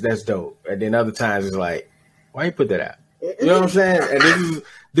 yeah, that's dope, and then other times it's like, why you put that out? You know what I'm saying? And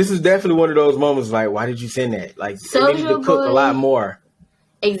this is definitely one of those moments like, why did you send that? Like, they need to cook a lot more.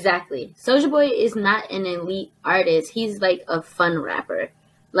 Exactly. Soulja Boy is not an elite artist. He's like a fun rapper.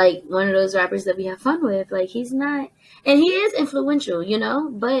 Like one of those rappers that we have fun with. Like he's not, and he is influential,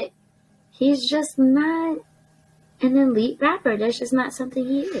 but he's just not an elite rapper. That's just not something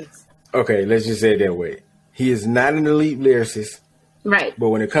he is. Okay, let's just say it that way. He is not an elite lyricist. Right. But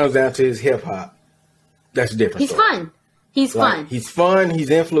when it comes down to his hip hop, that's a different He's story. fun. He's fun. He's fun. He's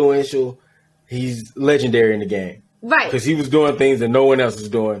influential. He's legendary in the game. Right. Because he was doing things that no one else was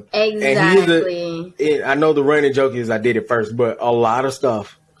doing. Exactly. And I know the running joke is I did it first, but a lot of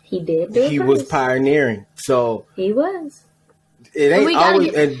stuff he did do it he first. was pioneering. So he was. It ain't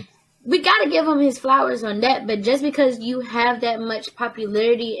always. We got to give him his flowers on that, but just because you have that much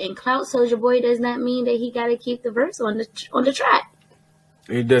popularity and clout, Soulja Boy, does not mean that he got to keep the verse on the track.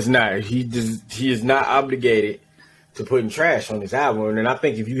 It does not. He is not obligated to putting trash on his album. And I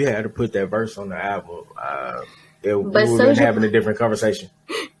think if you had to put that verse on the album, we would have been having a different conversation.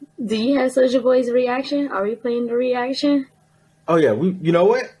 Do you have Soulja Boy's reaction? Are we playing the reaction? Oh yeah, you know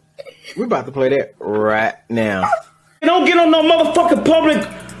what? We're about to play that right now. Don't get on no motherfucking public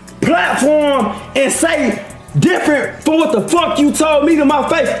platform and say different from what the fuck you told me to my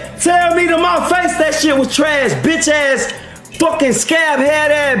face. Tell me to my face that shit was trash, bitch ass, fucking scab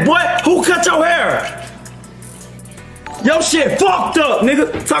head ass boy. Who cut your hair? Your shit fucked up,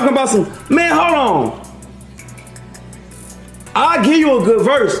 nigga. Talking about some, man, hold on. I'll give you a good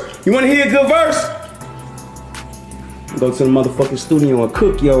verse. You wanna hear a good verse? Go to the motherfucking studio and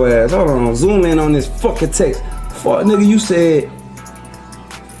cook your ass. Hold on, zoom in on this fucking text. Fuck, nigga, you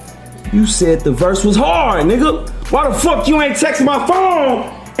said the verse was hard, nigga. Why the fuck you ain't text my phone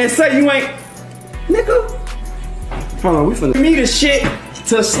and say you ain't, nigga? Hold on, we finna me the shit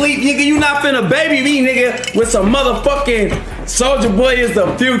to sleep, nigga. You not finna baby me, nigga, with some motherfucking Soulja Boy is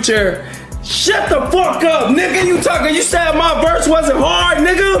the future. Shut the fuck up, nigga. You said my verse wasn't hard,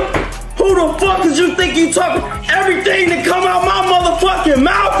 nigga. Who the fuck did you think you talking? Everything that come out my motherfucking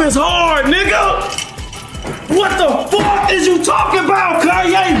mouth is hard, nigga. What the fuck is you talking about,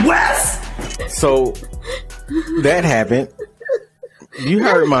 Kanye West? So that happened. You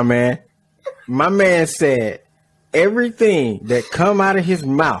heard my man. My man said everything that come out of his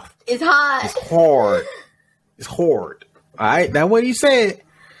mouth is hard. It's hard. It's hard. All right, that's what he said.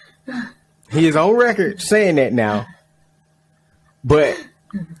 He is on record saying that now. But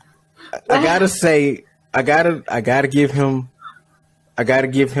I gotta say, I gotta give him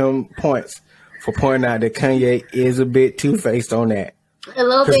points for pointing out that Kanye is a bit two-faced on that. A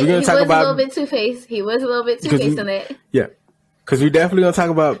little bit. He was a little bit two-faced. He was a little bit two-faced on that. Yeah, because we're definitely gonna talk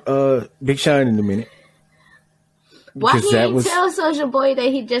about Big Sean in a minute. Why he didn't tell Soulja Boy that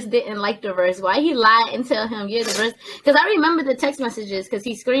he just didn't like the verse? Why he lied and tell him you're the verse? Because I remember the text messages, because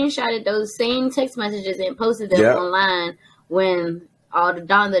he screenshotted those same text messages and posted them online when all the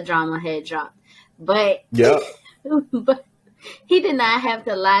Donda drama had dropped. But but he did not have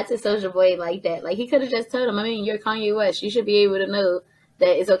to lie to Soulja Boy like that. Like, he could have just told him, I mean, you're Kanye West. You should be able to know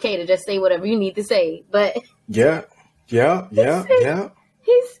that it's okay to just say whatever you need to say. But yeah.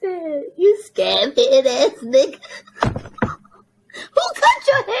 He said, you scab head ass nigga. Who cut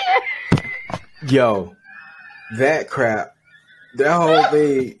your hair? Yo, that crap. That whole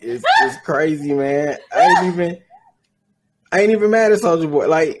thing is crazy, man. I ain't even mad at Soulja Boy.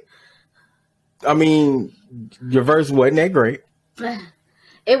 Like, I mean, your verse wasn't that great.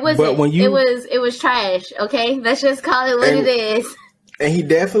 It wasn't. It was trash. Okay, let's just call it what it is. And he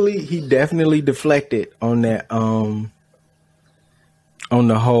definitely deflected on that. On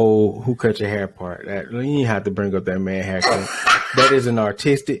the whole "who cut your hair" part. That you didn't have to bring up that man haircut. That is an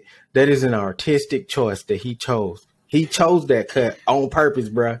artistic choice that he chose. He chose that cut on purpose,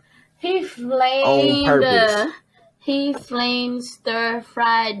 bruh. He flamed. He flamed, stir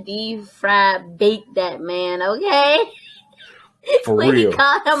fried, deep fried, baked that man. Okay. For when real. He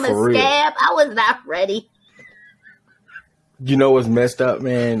called him a scab, I was not ready. You know what's messed up,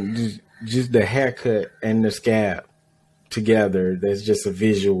 man? Just the haircut and the scab together. That's just a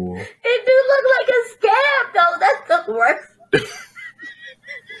visual. It do look like a scab, though. That's the worst.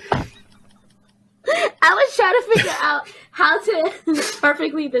 I was trying to figure out how to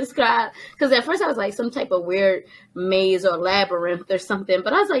perfectly describe. Because at first I was like some type of weird maze or labyrinth or something,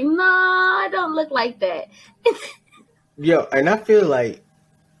 but I was like, no, I don't look like that. Yo, and I feel like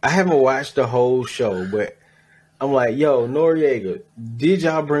I haven't watched the whole show, but I'm like, yo, Noriega, did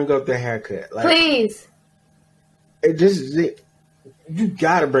y'all bring up the haircut? Like, please. You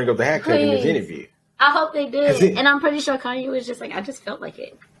gotta bring up the haircut in this interview. I hope they did. And I'm pretty sure Kanye was just like, I just felt like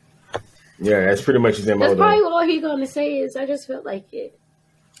it. Yeah, that's pretty much his MO. That's probably what all he's going to say is, I just felt like it.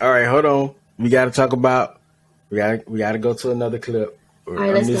 All right, hold on. We got to talk about, we got to go to another clip. All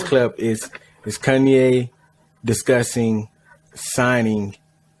right, this clip is Kanye discussing signing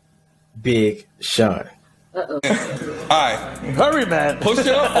Big Sean. All right. Hurry, man.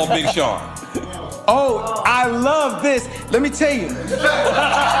 Pusha or Big Sean? Oh, I love this. Let me tell you.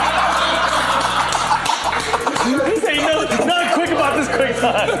 He said nothing quick about this quick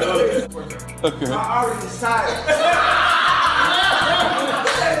time. Okay. I already decided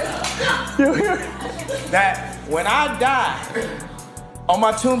that when I die, on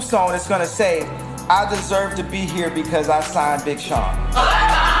my tombstone, it's gonna say, I deserve to be here because I signed Big Sean.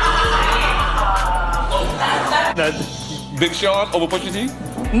 Big Sean over Pusha T?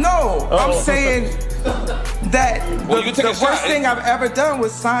 No, I'm saying that the worst thing I've ever done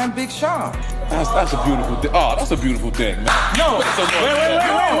was sign Big Sean. That's a beautiful thing. Oh, that's a beautiful thing, man. No.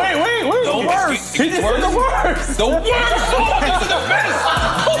 Wait. The worst. He just said the worst. The worst. Oh, this is the best.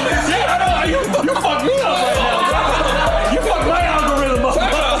 Yeah, I know. You fucked me up right now. You fucked my algorithm up.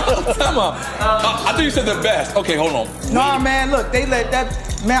 Time out. I think you said the best. Okay, hold on. Nah, man, look, they let that...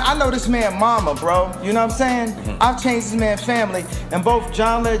 Man, I know this man mama, bro. You know what I'm saying? Mm-hmm. I've changed this man's family. And both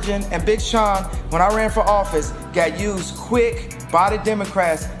John Legend and Big Sean, when I ran for office, got used quick by the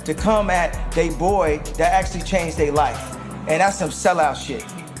Democrats to come at they boy that actually changed their life. And that's some sellout shit.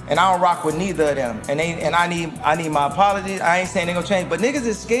 And I don't rock with neither of them. And I need my apologies. I ain't saying they gonna change, but niggas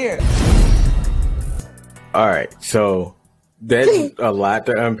is scared. All right, so that's a lot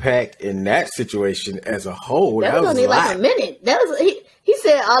to unpack in that situation as a whole. That was only like a minute. That was he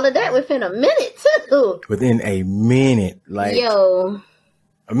said all of that within a minute too. Within a minute, like a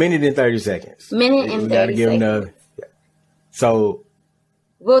minute and 30 seconds. Minute and 30 seconds. So,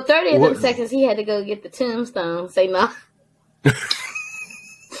 well, 30 of them seconds he had to go get the tombstone. Say no.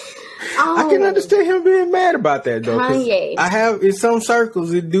 I can understand him being mad about that though. Kanye. I have in some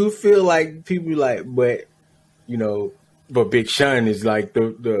circles it do feel like people like, but Big Sean is like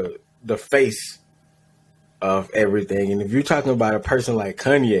the face of everything. And if you're talking about a person like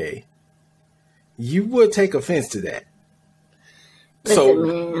Kanye, you would take offense to that. Listen,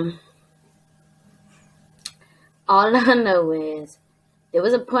 man. All I know is there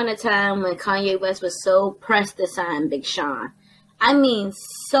was a point in time when Kanye West was so pressed to sign Big Sean. I mean,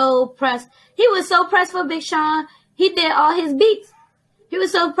 so pressed. He was so pressed for Big Sean, he did all his beats. He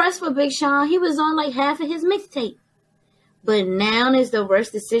was so pressed for Big Sean, he was on like half of his mixtape. But now is the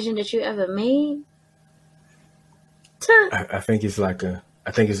worst decision that you ever made? I think it's like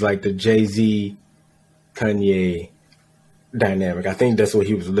the Jay-Z Kanye dynamic. I think that's what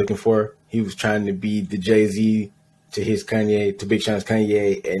he was looking for. He was trying to be the Jay-Z to his Kanye, to Big Sean's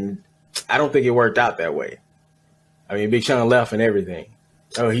Kanye, and I don't think it worked out that way. I mean, Big Sean left and everything.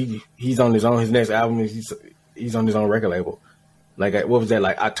 Oh, he's on his own. His next album he's on his own record label. Like, what was that?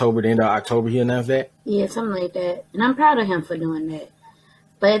 Like October, the end of October, he announced that. Yeah, something like that. And I'm proud of him for doing that.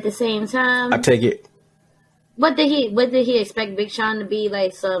 But at the same time, I take it. What did he expect Big Sean to be,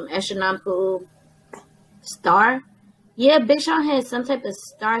 like some astronomical star? Yeah, Big Sean has some type of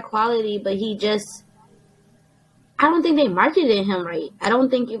star quality, but I don't think they marketed him right. I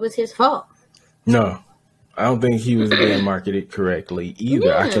don't think it was his fault. No, I don't think he was being marketed correctly either.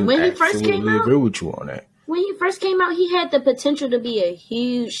 Yeah, I can absolutely agree with you on that. When he first came out, he had the potential to be a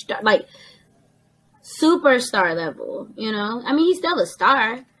huge star, like superstar level, you know? I mean, he's still a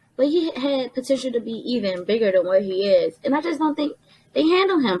star, but he had potential to be even bigger than what he is. And I just don't think they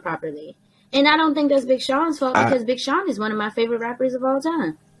handle him properly. And I don't think that's Big Sean's fault because Big Sean is one of my favorite rappers of all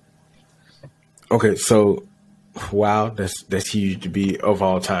time. Okay, so, wow, that's huge to be of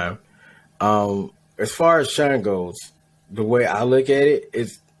all time. As far as Sean goes, the way I look at it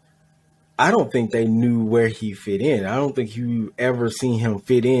is I don't think they knew where he fit in. I don't think you ever seen him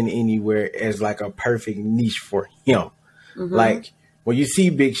fit in anywhere as like a perfect niche for him. Mm-hmm. Like when you see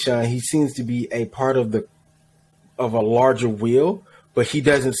Big Sean, he seems to be a part of a larger wheel, but he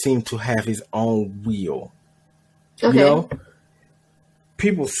doesn't seem to have his own wheel. Okay. You know?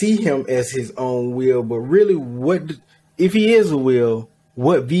 People see him as his own wheel, but really if he is a wheel,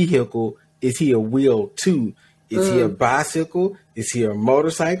 what vehicle is he a wheel to? Is he a bicycle? Is he a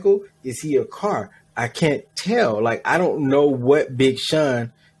motorcycle? Is he a car? I can't tell. Like, I don't know what Big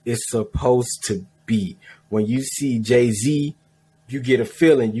Sean is supposed to be. When you see Jay-Z, you get a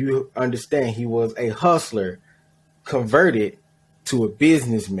feeling, you understand he was a hustler converted to a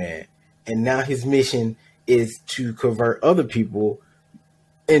businessman. And now his mission is to convert other people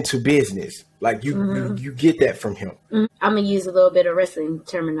into business. Like, you get that from him. I'm going to use a little bit of wrestling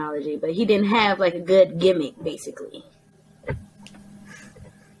terminology, but he didn't have like a good gimmick, basically.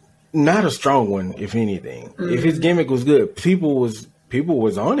 Not a strong one, if anything. If his gimmick was good, people was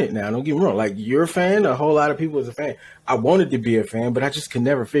on it now. Don't get me wrong. Like, you're a fan, a whole lot of people was a fan. I wanted to be a fan, but I just could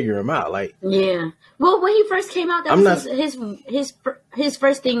never figure him out. Like, yeah. Well, when he first came out, that was his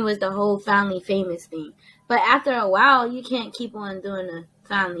first thing was the whole finally famous thing. But after a while, you can't keep on doing the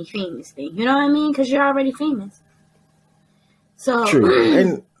finally famous thing. You know what I mean? Because you're already famous. So true.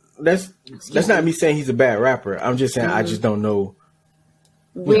 And that's not me saying he's a bad rapper. I'm just saying I just don't know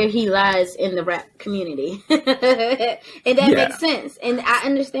where he lies in the rap community. And that makes sense. And I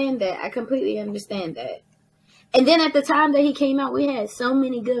understand that. I completely understand that. And then at the time that he came out, we had so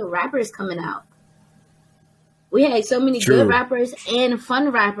many good rappers coming out. We had so many good rappers and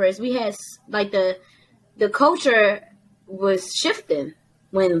fun rappers. We had, like, the culture was shifting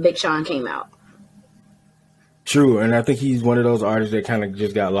when Big Sean came out. True. And I think he's one of those artists that kind of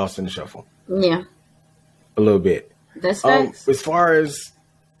just got lost in the shuffle. Yeah. A little bit. That's facts. As far as,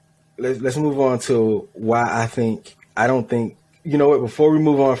 let's move on to why I don't think, you know what, before we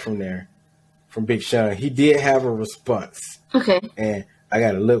move on from there, from Big Sean, he did have a response. Okay. And I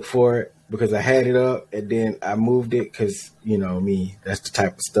got to look for it because I had it up and then I moved it because, you know me, that's the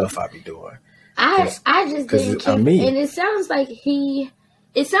type of stuff I be doing. I just didn't keep, and it sounds like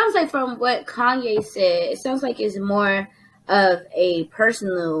from what Kanye said, it sounds like it's more of a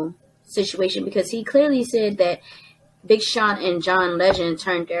personal situation because he clearly said that Big Sean and John Legend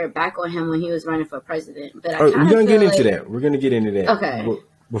turned their back on him when he was running for president. But we're gonna get into that. We're gonna get into that. Okay. But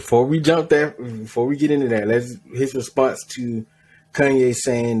before we get into that, his response to Kanye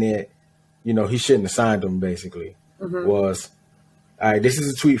saying that, you know, he shouldn't have signed him basically was, all right, this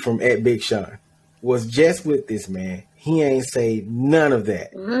is a tweet from @BigSean. Was just with this man. He ain't say none of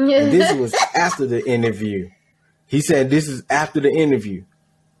that. And this was after the interview. He said, this is after the interview.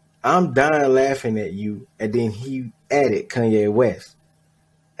 I'm dying laughing at you. And then he added Kanye West.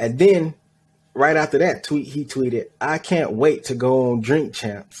 And then right after that tweet, he tweeted, I can't wait to go on Drink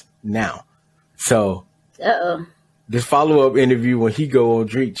Champs now. So this follow-up interview when he go on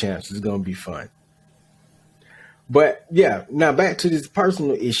Drink Champs is going to be fun. But yeah, now back to this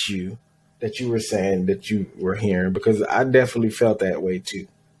personal issue that you were saying that you were hearing, because I definitely felt that way too.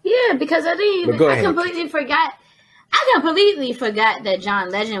 Yeah, because I completely forgot that John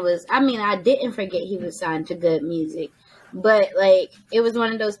Legend was, I didn't forget he was signed to Good Music, but like, it was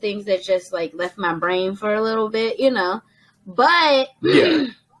one of those things that just like left my brain for a little bit, you know, but yeah.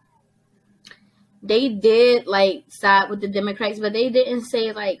 They did like side with the Democrats, but they didn't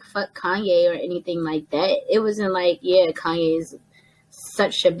say like fuck Kanye or anything like that. It wasn't like, yeah, Kanye is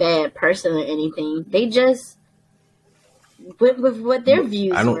such a bad person or anything. They just went with what their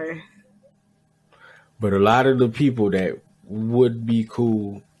views were. But a lot of the people that would be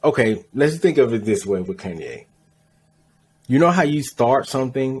cool. Okay, let's think of it this way with Kanye. You know how you start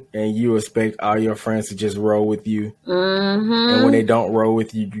something and you expect all your friends to just roll with you? And when they don't roll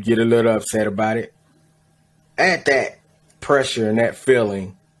with you, you get a little upset about it. Add that pressure and that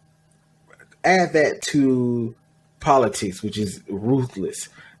feeling. Add that to politics, which is ruthless.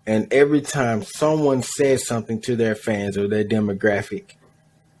 And every time someone says something to their fans or their demographic,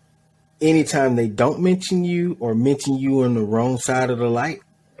 anytime they don't mention you or mention you on the wrong side of the light,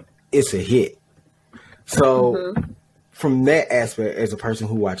 it's a hit. So from that aspect, as a person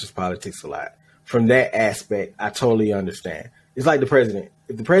who watches politics a lot, from that aspect, I totally understand. It's like the president.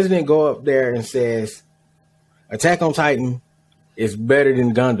 If the president go up there and says, Attack on Titan is better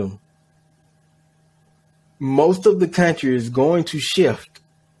than Gundam, most of the country is going to shift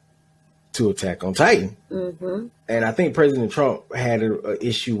to Attack on Titan. And I think President Trump had an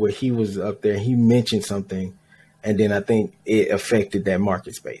issue where he was up there, he mentioned something, and then I think it affected that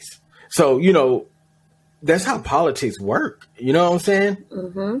market space. So, you know, that's how politics work. You know what I'm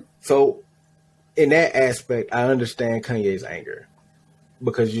saying? So in that aspect, I understand Kanye's anger.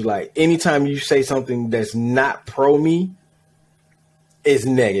 Because you like, anytime you say something that's not pro me, it's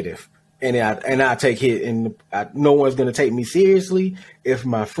negative. And I take hit, and no one's going to take me seriously if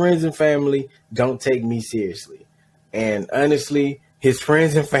my friends and family don't take me seriously. And honestly, his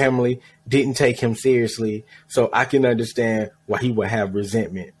friends and family didn't take him seriously. So I can understand why he would have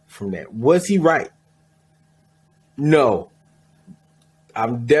resentment from that. Was he right? No.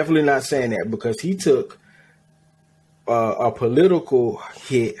 I'm definitely not saying that because he took a political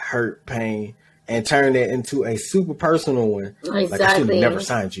hit, hurt, pain, and turned it into a super personal one. Exactly. Like I should have never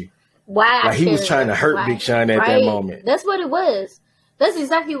signed you. Why? Like he was trying to hurt Big Sean at that moment. That's what it was. That's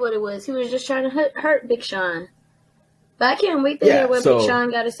exactly what it was. He was just trying to hurt Big Sean. But I can't wait to hear what Big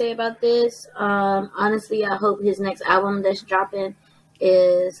Sean got to say about this. Honestly, I hope his next album that's dropping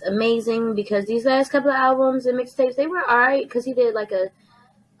is amazing because these last couple of albums and mixtapes, they were alright because he did like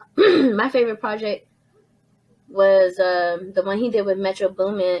my favorite project was the one he did with Metro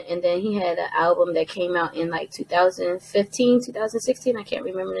Boomin, and then he had an album that came out in like 2015, 2016. I can't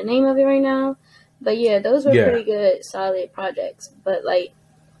remember the name of it right now. But yeah, those were pretty good, solid projects. But like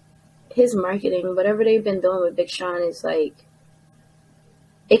his marketing, whatever they've been doing with Big Sean is like,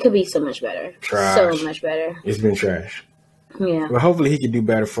 it could be so much better. Trash. So much better. It's been trash. Yeah. Well, hopefully he can do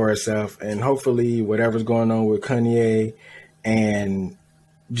better for himself, and hopefully whatever's going on with Kanye and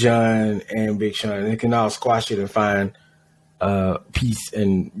John and Big Sean, they can all squash it and find peace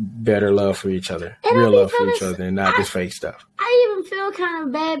and better love for each other, and real love for each other, and not this fake stuff. I even feel kind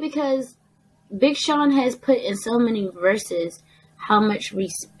of bad because Big Sean has put in so many verses how much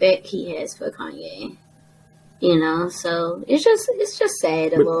respect he has for Kanye. You know, so it's just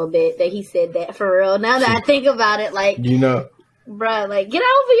sad a little bit that he said that for real. Now that I think about it, like, you know, bruh, like, get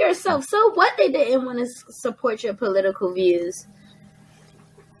over yourself. So what? They didn't want to support your political views.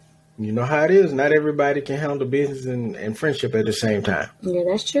 You know how it is. Not everybody can handle business and friendship at the same time. Yeah,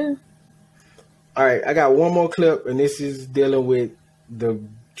 that's true. All right, I got one more clip, and this is dealing with the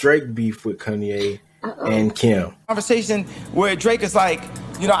Drake beef with Kanye and Kim. Conversation where Drake is like,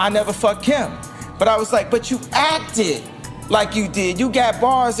 you know, I never fucked Kim. But I was like, but you acted like you did. You got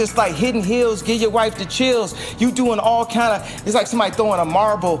bars that's like Hidden Hills, give your wife the chills. You doing all kind of, it's like somebody throwing a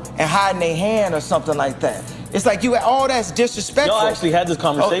marble and hiding their hand or something like that. It's like you, all that's disrespectful. Y'all actually had this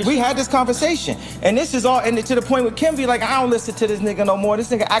conversation? Oh, we had this conversation. And this is all, and to the point with Kim be like, I don't listen to this nigga no more.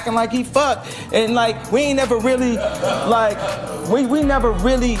 This nigga acting like he fucked. And like, we ain't never really, like, we never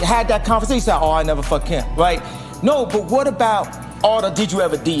really had that conversation. Like, oh, I never fucked Kim. Like, no, but what about all the, did you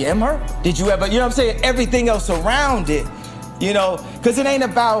ever DM her? Did you ever, you know what I'm saying? Everything else around it, you know? Because it ain't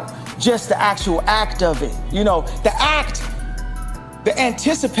about just the actual act of it. You know, the act, the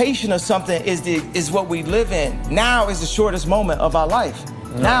anticipation of something is what we live in. Now is the shortest moment of our life.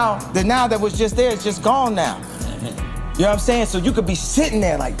 Now, the now that was just there is just gone now. You know what I'm saying? So you could be sitting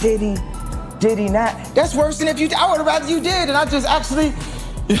there like, did he not? That's worse than if you, I would have rather you did, and I just actually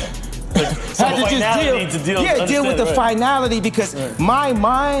had to just deal with the finality, because my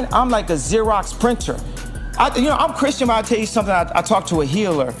mind, I'm like a Xerox printer. I'm Christian, but I'll tell you something. I talked to a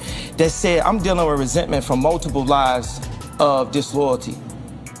healer that said, I'm dealing with resentment from multiple lives of disloyalty,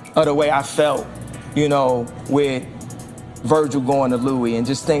 of the way I felt, you know, with Virgil going to Louis and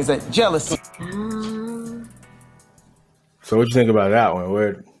just things like jealousy. So what you think about that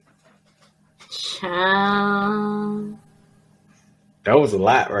one? That was a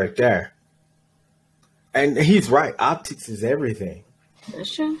lot right there. And he's right. Optics is everything.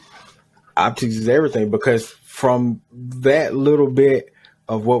 That's true. Optics is everything, because from that little bit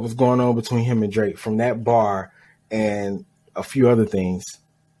of what was going on between him and Drake, from that bar and a few other things,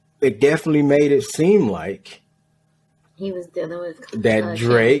 it definitely made it seem like he was dealing with that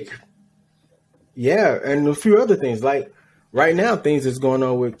Drake. Yeah, and a few other things. Like right now, things that's going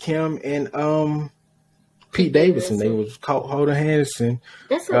on with Kim and Pete Davidson. They was caught holding hands and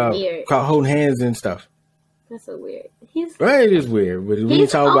that's so weird. Caught holding hands and stuff. That's so weird. Right, it is weird. But when you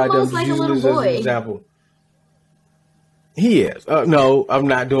talk about them, like use this as an example. He is. No, I'm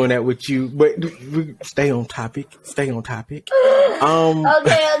not doing that with you. But stay on topic. Stay on topic. Okay. I'm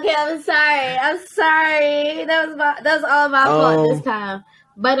sorry. That was all my fault this time.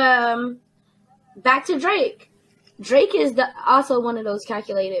 But back to Drake. Drake is also one of those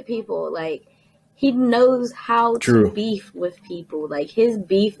calculated people. Like, he knows how to beef with people. Like, his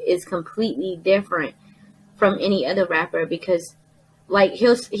beef is completely different from any other rapper, because like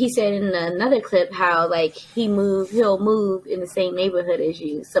he said in another clip how like he'll move in the same neighborhood as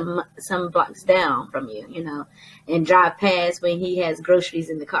you, some blocks down from you, you know, and drive past when he has groceries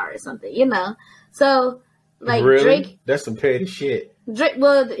in the car or something, you know. So like Drake, that's some petty shit. Drake,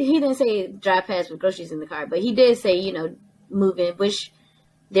 well, he didn't say drive past with groceries in the car, but he did say, you know, moving, which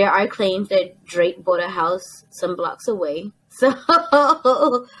there are claims that Drake bought a house some blocks away. So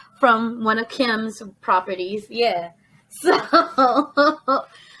from one of Kim's properties, yeah. So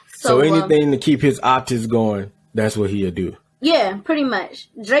anything to keep his optics going, that's what he'll do. Yeah, pretty much.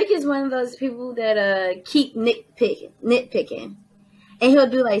 Drake is one of those people that keep nitpicking, and he'll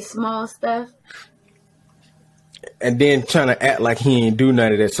do like small stuff. and then trying to act like he ain't do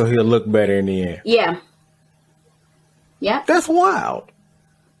none of that so he'll look better in the end. Yeah. Yeah. That's wild.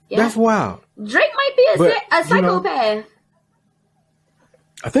 Yeah. That's wild. Drake might be a psychopath.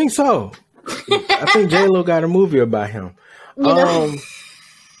 I think so. I think J-Lo got a movie about him.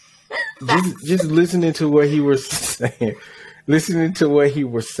 Just listening to what he was saying. Listening to what he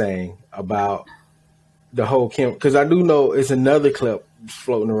was saying about the whole Kim, because I do know it's another clip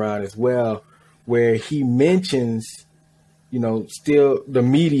floating around as well where he mentions, still the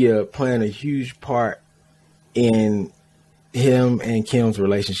media playing a huge part in him and Kim's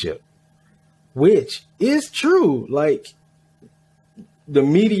relationship, which is true. Like,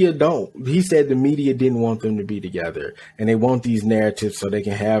 he said the media didn't want them to be together, and they want these narratives so they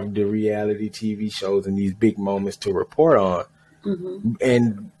can have the reality TV shows and these big moments to report on. Mm-hmm.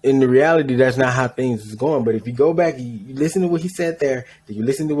 And in the reality, that's not how things is going. But if you go back, you listen to what he said there, then you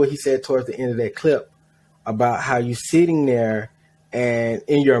listen to what he said towards the end of that clip about how you're sitting there and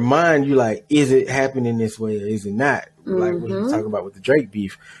in your mind, you're like, is it happening this way or is it not? Mm-hmm. Like what he was talking about with the Drake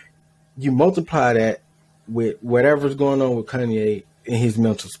beef. You multiply that with whatever's going on with Kanye in his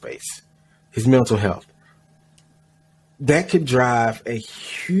mental space, his mental health. That could drive a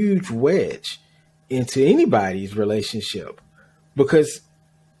huge wedge into anybody's relationship. Because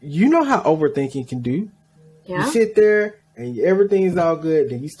you know how overthinking can do. Yeah. You sit there and everything's all good,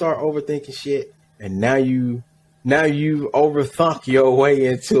 then you start overthinking shit, and now you overthunk your way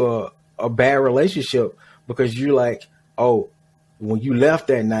into a bad relationship because you're like, oh, when you left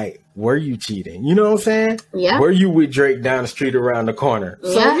that night, were you cheating? You know what I'm saying? Yeah. Were you with Drake down the street around the corner?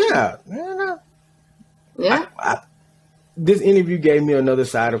 Yeah. So yeah. This interview gave me another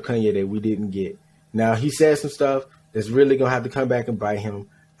side of Kanye that we didn't get. Now he said some stuff that's really going to have to come back and bite him.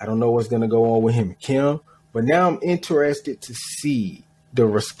 I don't know what's going to go on with him and Kim, but now I'm interested to see the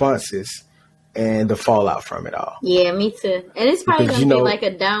responses and the fallout from it all. Yeah, me too. And it's probably going to be like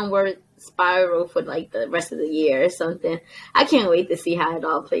a downward spiral for like the rest of the year or something. I can't wait to see how it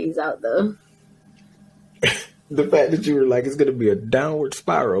all plays out, though. The fact that you were like, it's going to be a downward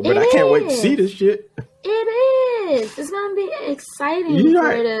spiral, but I can't wait to see this shit. It is. It's going to be exciting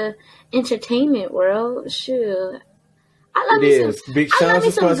for the entertainment world. Shoot. I love it is. Big Sean's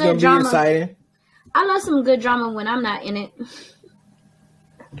response going to be exciting. I love some good drama when I'm not in it.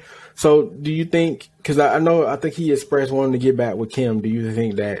 So do you think, because I think he expressed wanting to get back with Kim, do you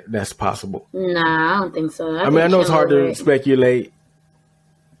think that that's possible? Nah, I don't think so. I mean, I know it's hard to speculate.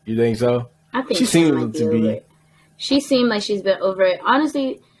 You think so? I think she seemed to be. She seemed like she's been over it.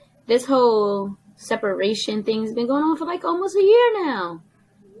 Honestly, this whole separation thing's been going on for like almost a year now.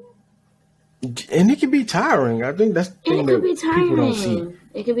 And it can be tiring. I think that's the thing that people don't see.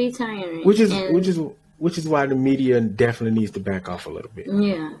 It could be tiring. Which is why the media definitely needs to back off a little bit.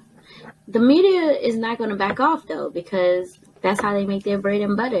 Yeah. The media is not going to back off though, because that's how they make their bread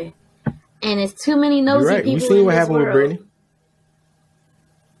and butter. And it's too many nosy people. You seen what happened with Britney?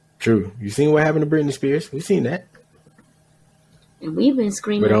 True. You seen what happened to Britney Spears? We've seen that. And we've been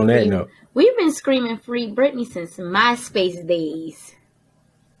screaming. But on that note, we've been screaming free Britney since MySpace days.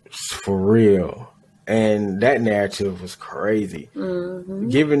 For real. And that narrative was crazy. Mm-hmm.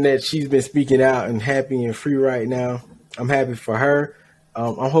 Given that she's been speaking out and happy and free right now, I'm happy for her.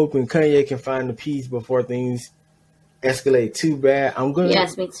 I'm hoping Kanye can find the peace before things escalate too bad.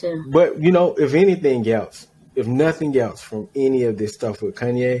 Yes, me too. But, if anything else, if nothing else from any of this stuff with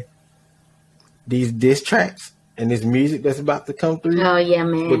Kanye, these diss tracks and this music that's about to come through. Oh, yeah,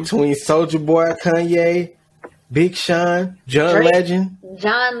 man. Between Soulja Boy, Kanye, Big Sean, John Legend.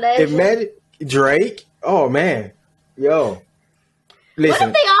 Imagine Drake. Oh, man. Yo. Listen.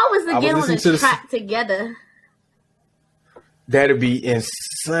 What if they all was to get on a track together? That'd be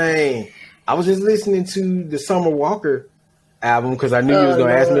insane. I was just listening to the Summer Walker album because I knew you was going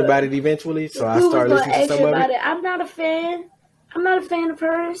to ask me about it eventually. So I started listening to some of it. I'm not a fan. I'm not a fan of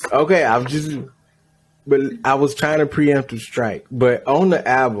hers. Okay, but I was trying to preempt a strike. But on the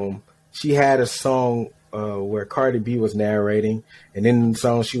album, she had a song where Cardi B was narrating. And in the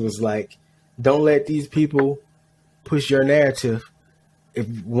song, she was like, don't let these people push your narrative. If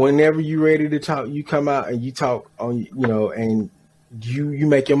whenever you're ready to talk, you come out and you talk on, and you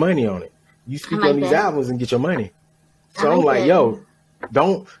make your money on it. You speak on these albums and get your money. So I'm like, yo,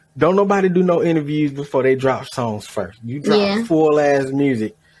 don't nobody do no interviews before they drop songs first. You drop full ass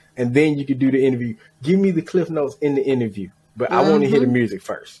music, and then you can do the interview. Give me the cliff notes in the interview, but I want to hear the music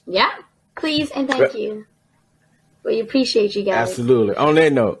first. Yeah, please and thank you. We appreciate you guys. Absolutely. On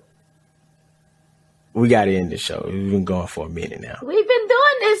that note, we got to end the show. We've been going for a minute now. We've been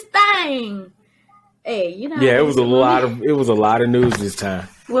doing this thing. Hey, Yeah, it was a lot of news this time.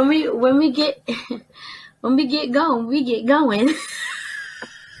 When we get When we get going, we get going.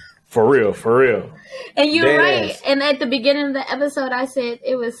 For real. And you're right. And at the beginning of the episode, I said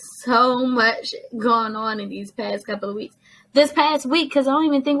it was so much going on in these past couple of weeks. This past week, because I don't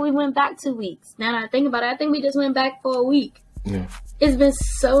even think we went back 2 weeks. Now that I think about it, I think we just went back for a week. Yeah. It's been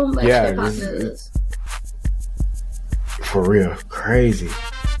so much hip-hop news. For real. Crazy.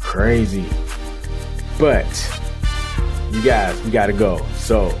 But, you guys, we gotta go.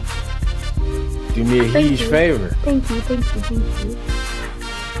 So, do me a huge favor. Thank you.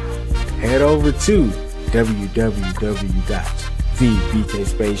 Head over to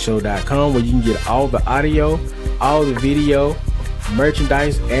www.thebkspadeshow.com where you can get all the audio, all the video,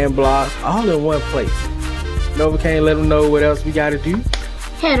 merchandise, and blogs all in one place. Novocaine, let them know what else we gotta do.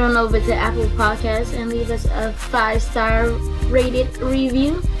 Head on over to Apple Podcasts and leave us a 5-star rated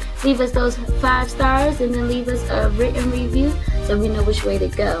review. Leave us those 5 stars and then leave us a written review so we know which way to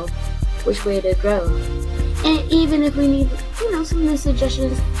go, which way to grow. And even if we need, some new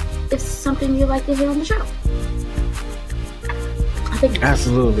suggestions, if something you'd like to hear on the show. I think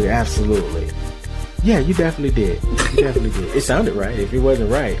absolutely. Yeah, you definitely did. It sounded right. If it wasn't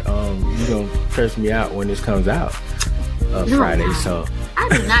right, you're gonna curse me out when this comes out Friday. So I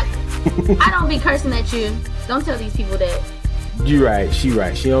do not. I don't be cursing at you. Don't tell these people that. You right. She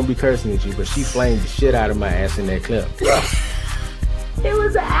right. She don't be cursing at you, but she flamed the shit out of my ass in that clip. It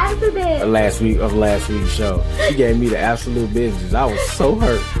was an accident. Last week's show. She gave me the absolute business. I was so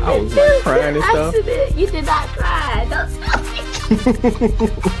hurt. I was like crying and stuff. You did not cry. Don't tell me.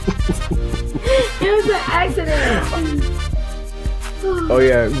 It was an accident. Oh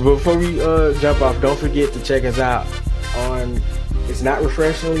yeah. Before we jump off, don't forget to check us out on. It's not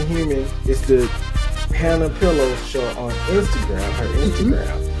Refreshingly Human. It's the Hannah Pillow show on Instagram. Her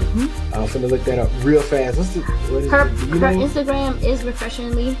Instagram. I'm finna look that up real fast. What is her Instagram is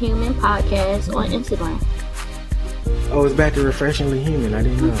Refreshingly Human Podcast on Instagram. Oh, it's back to Refreshingly Human. I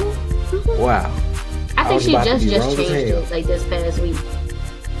didn't know. Wow. I think she just changed it like this past week.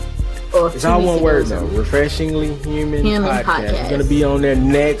 Or it's all one word though. Refreshingly Human Podcast. It's gonna be on there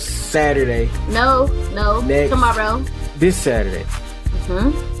next Saturday. No. Tomorrow. This Saturday.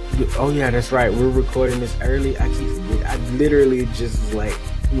 Oh yeah, that's right. We're recording this early. I keep forgetting. I literally just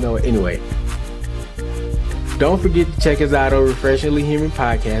anyway. Don't forget to check us out on Refreshingly Human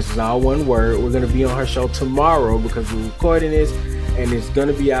Podcast. It's all one word. We're going to be on her show tomorrow because we're recording this and it's going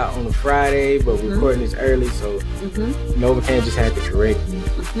to be out on a Friday, but we're recording this early, so Novocaine just had to correct me.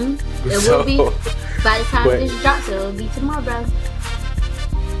 It will be by the time this drops. It will be tomorrow.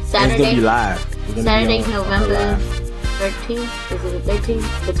 Saturday. It's going to be live. Saturday, November 13th. Is it the 13th?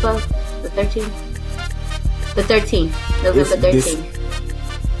 The 12th? The 13th? The 13th. November 13th.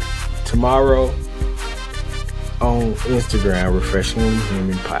 Tomorrow on Instagram, Refreshingly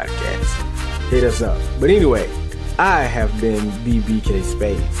Human Podcast. Hit us up. But anyway, I have been BK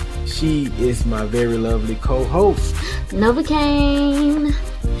Spades. She is my very lovely co-host, Novocaine,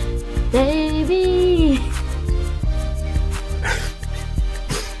 baby.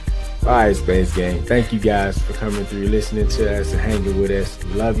 Alright, Space Gang. Thank you guys for coming through, listening to us, and hanging with us.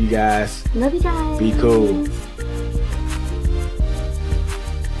 Love you guys. Love you guys. Be cool.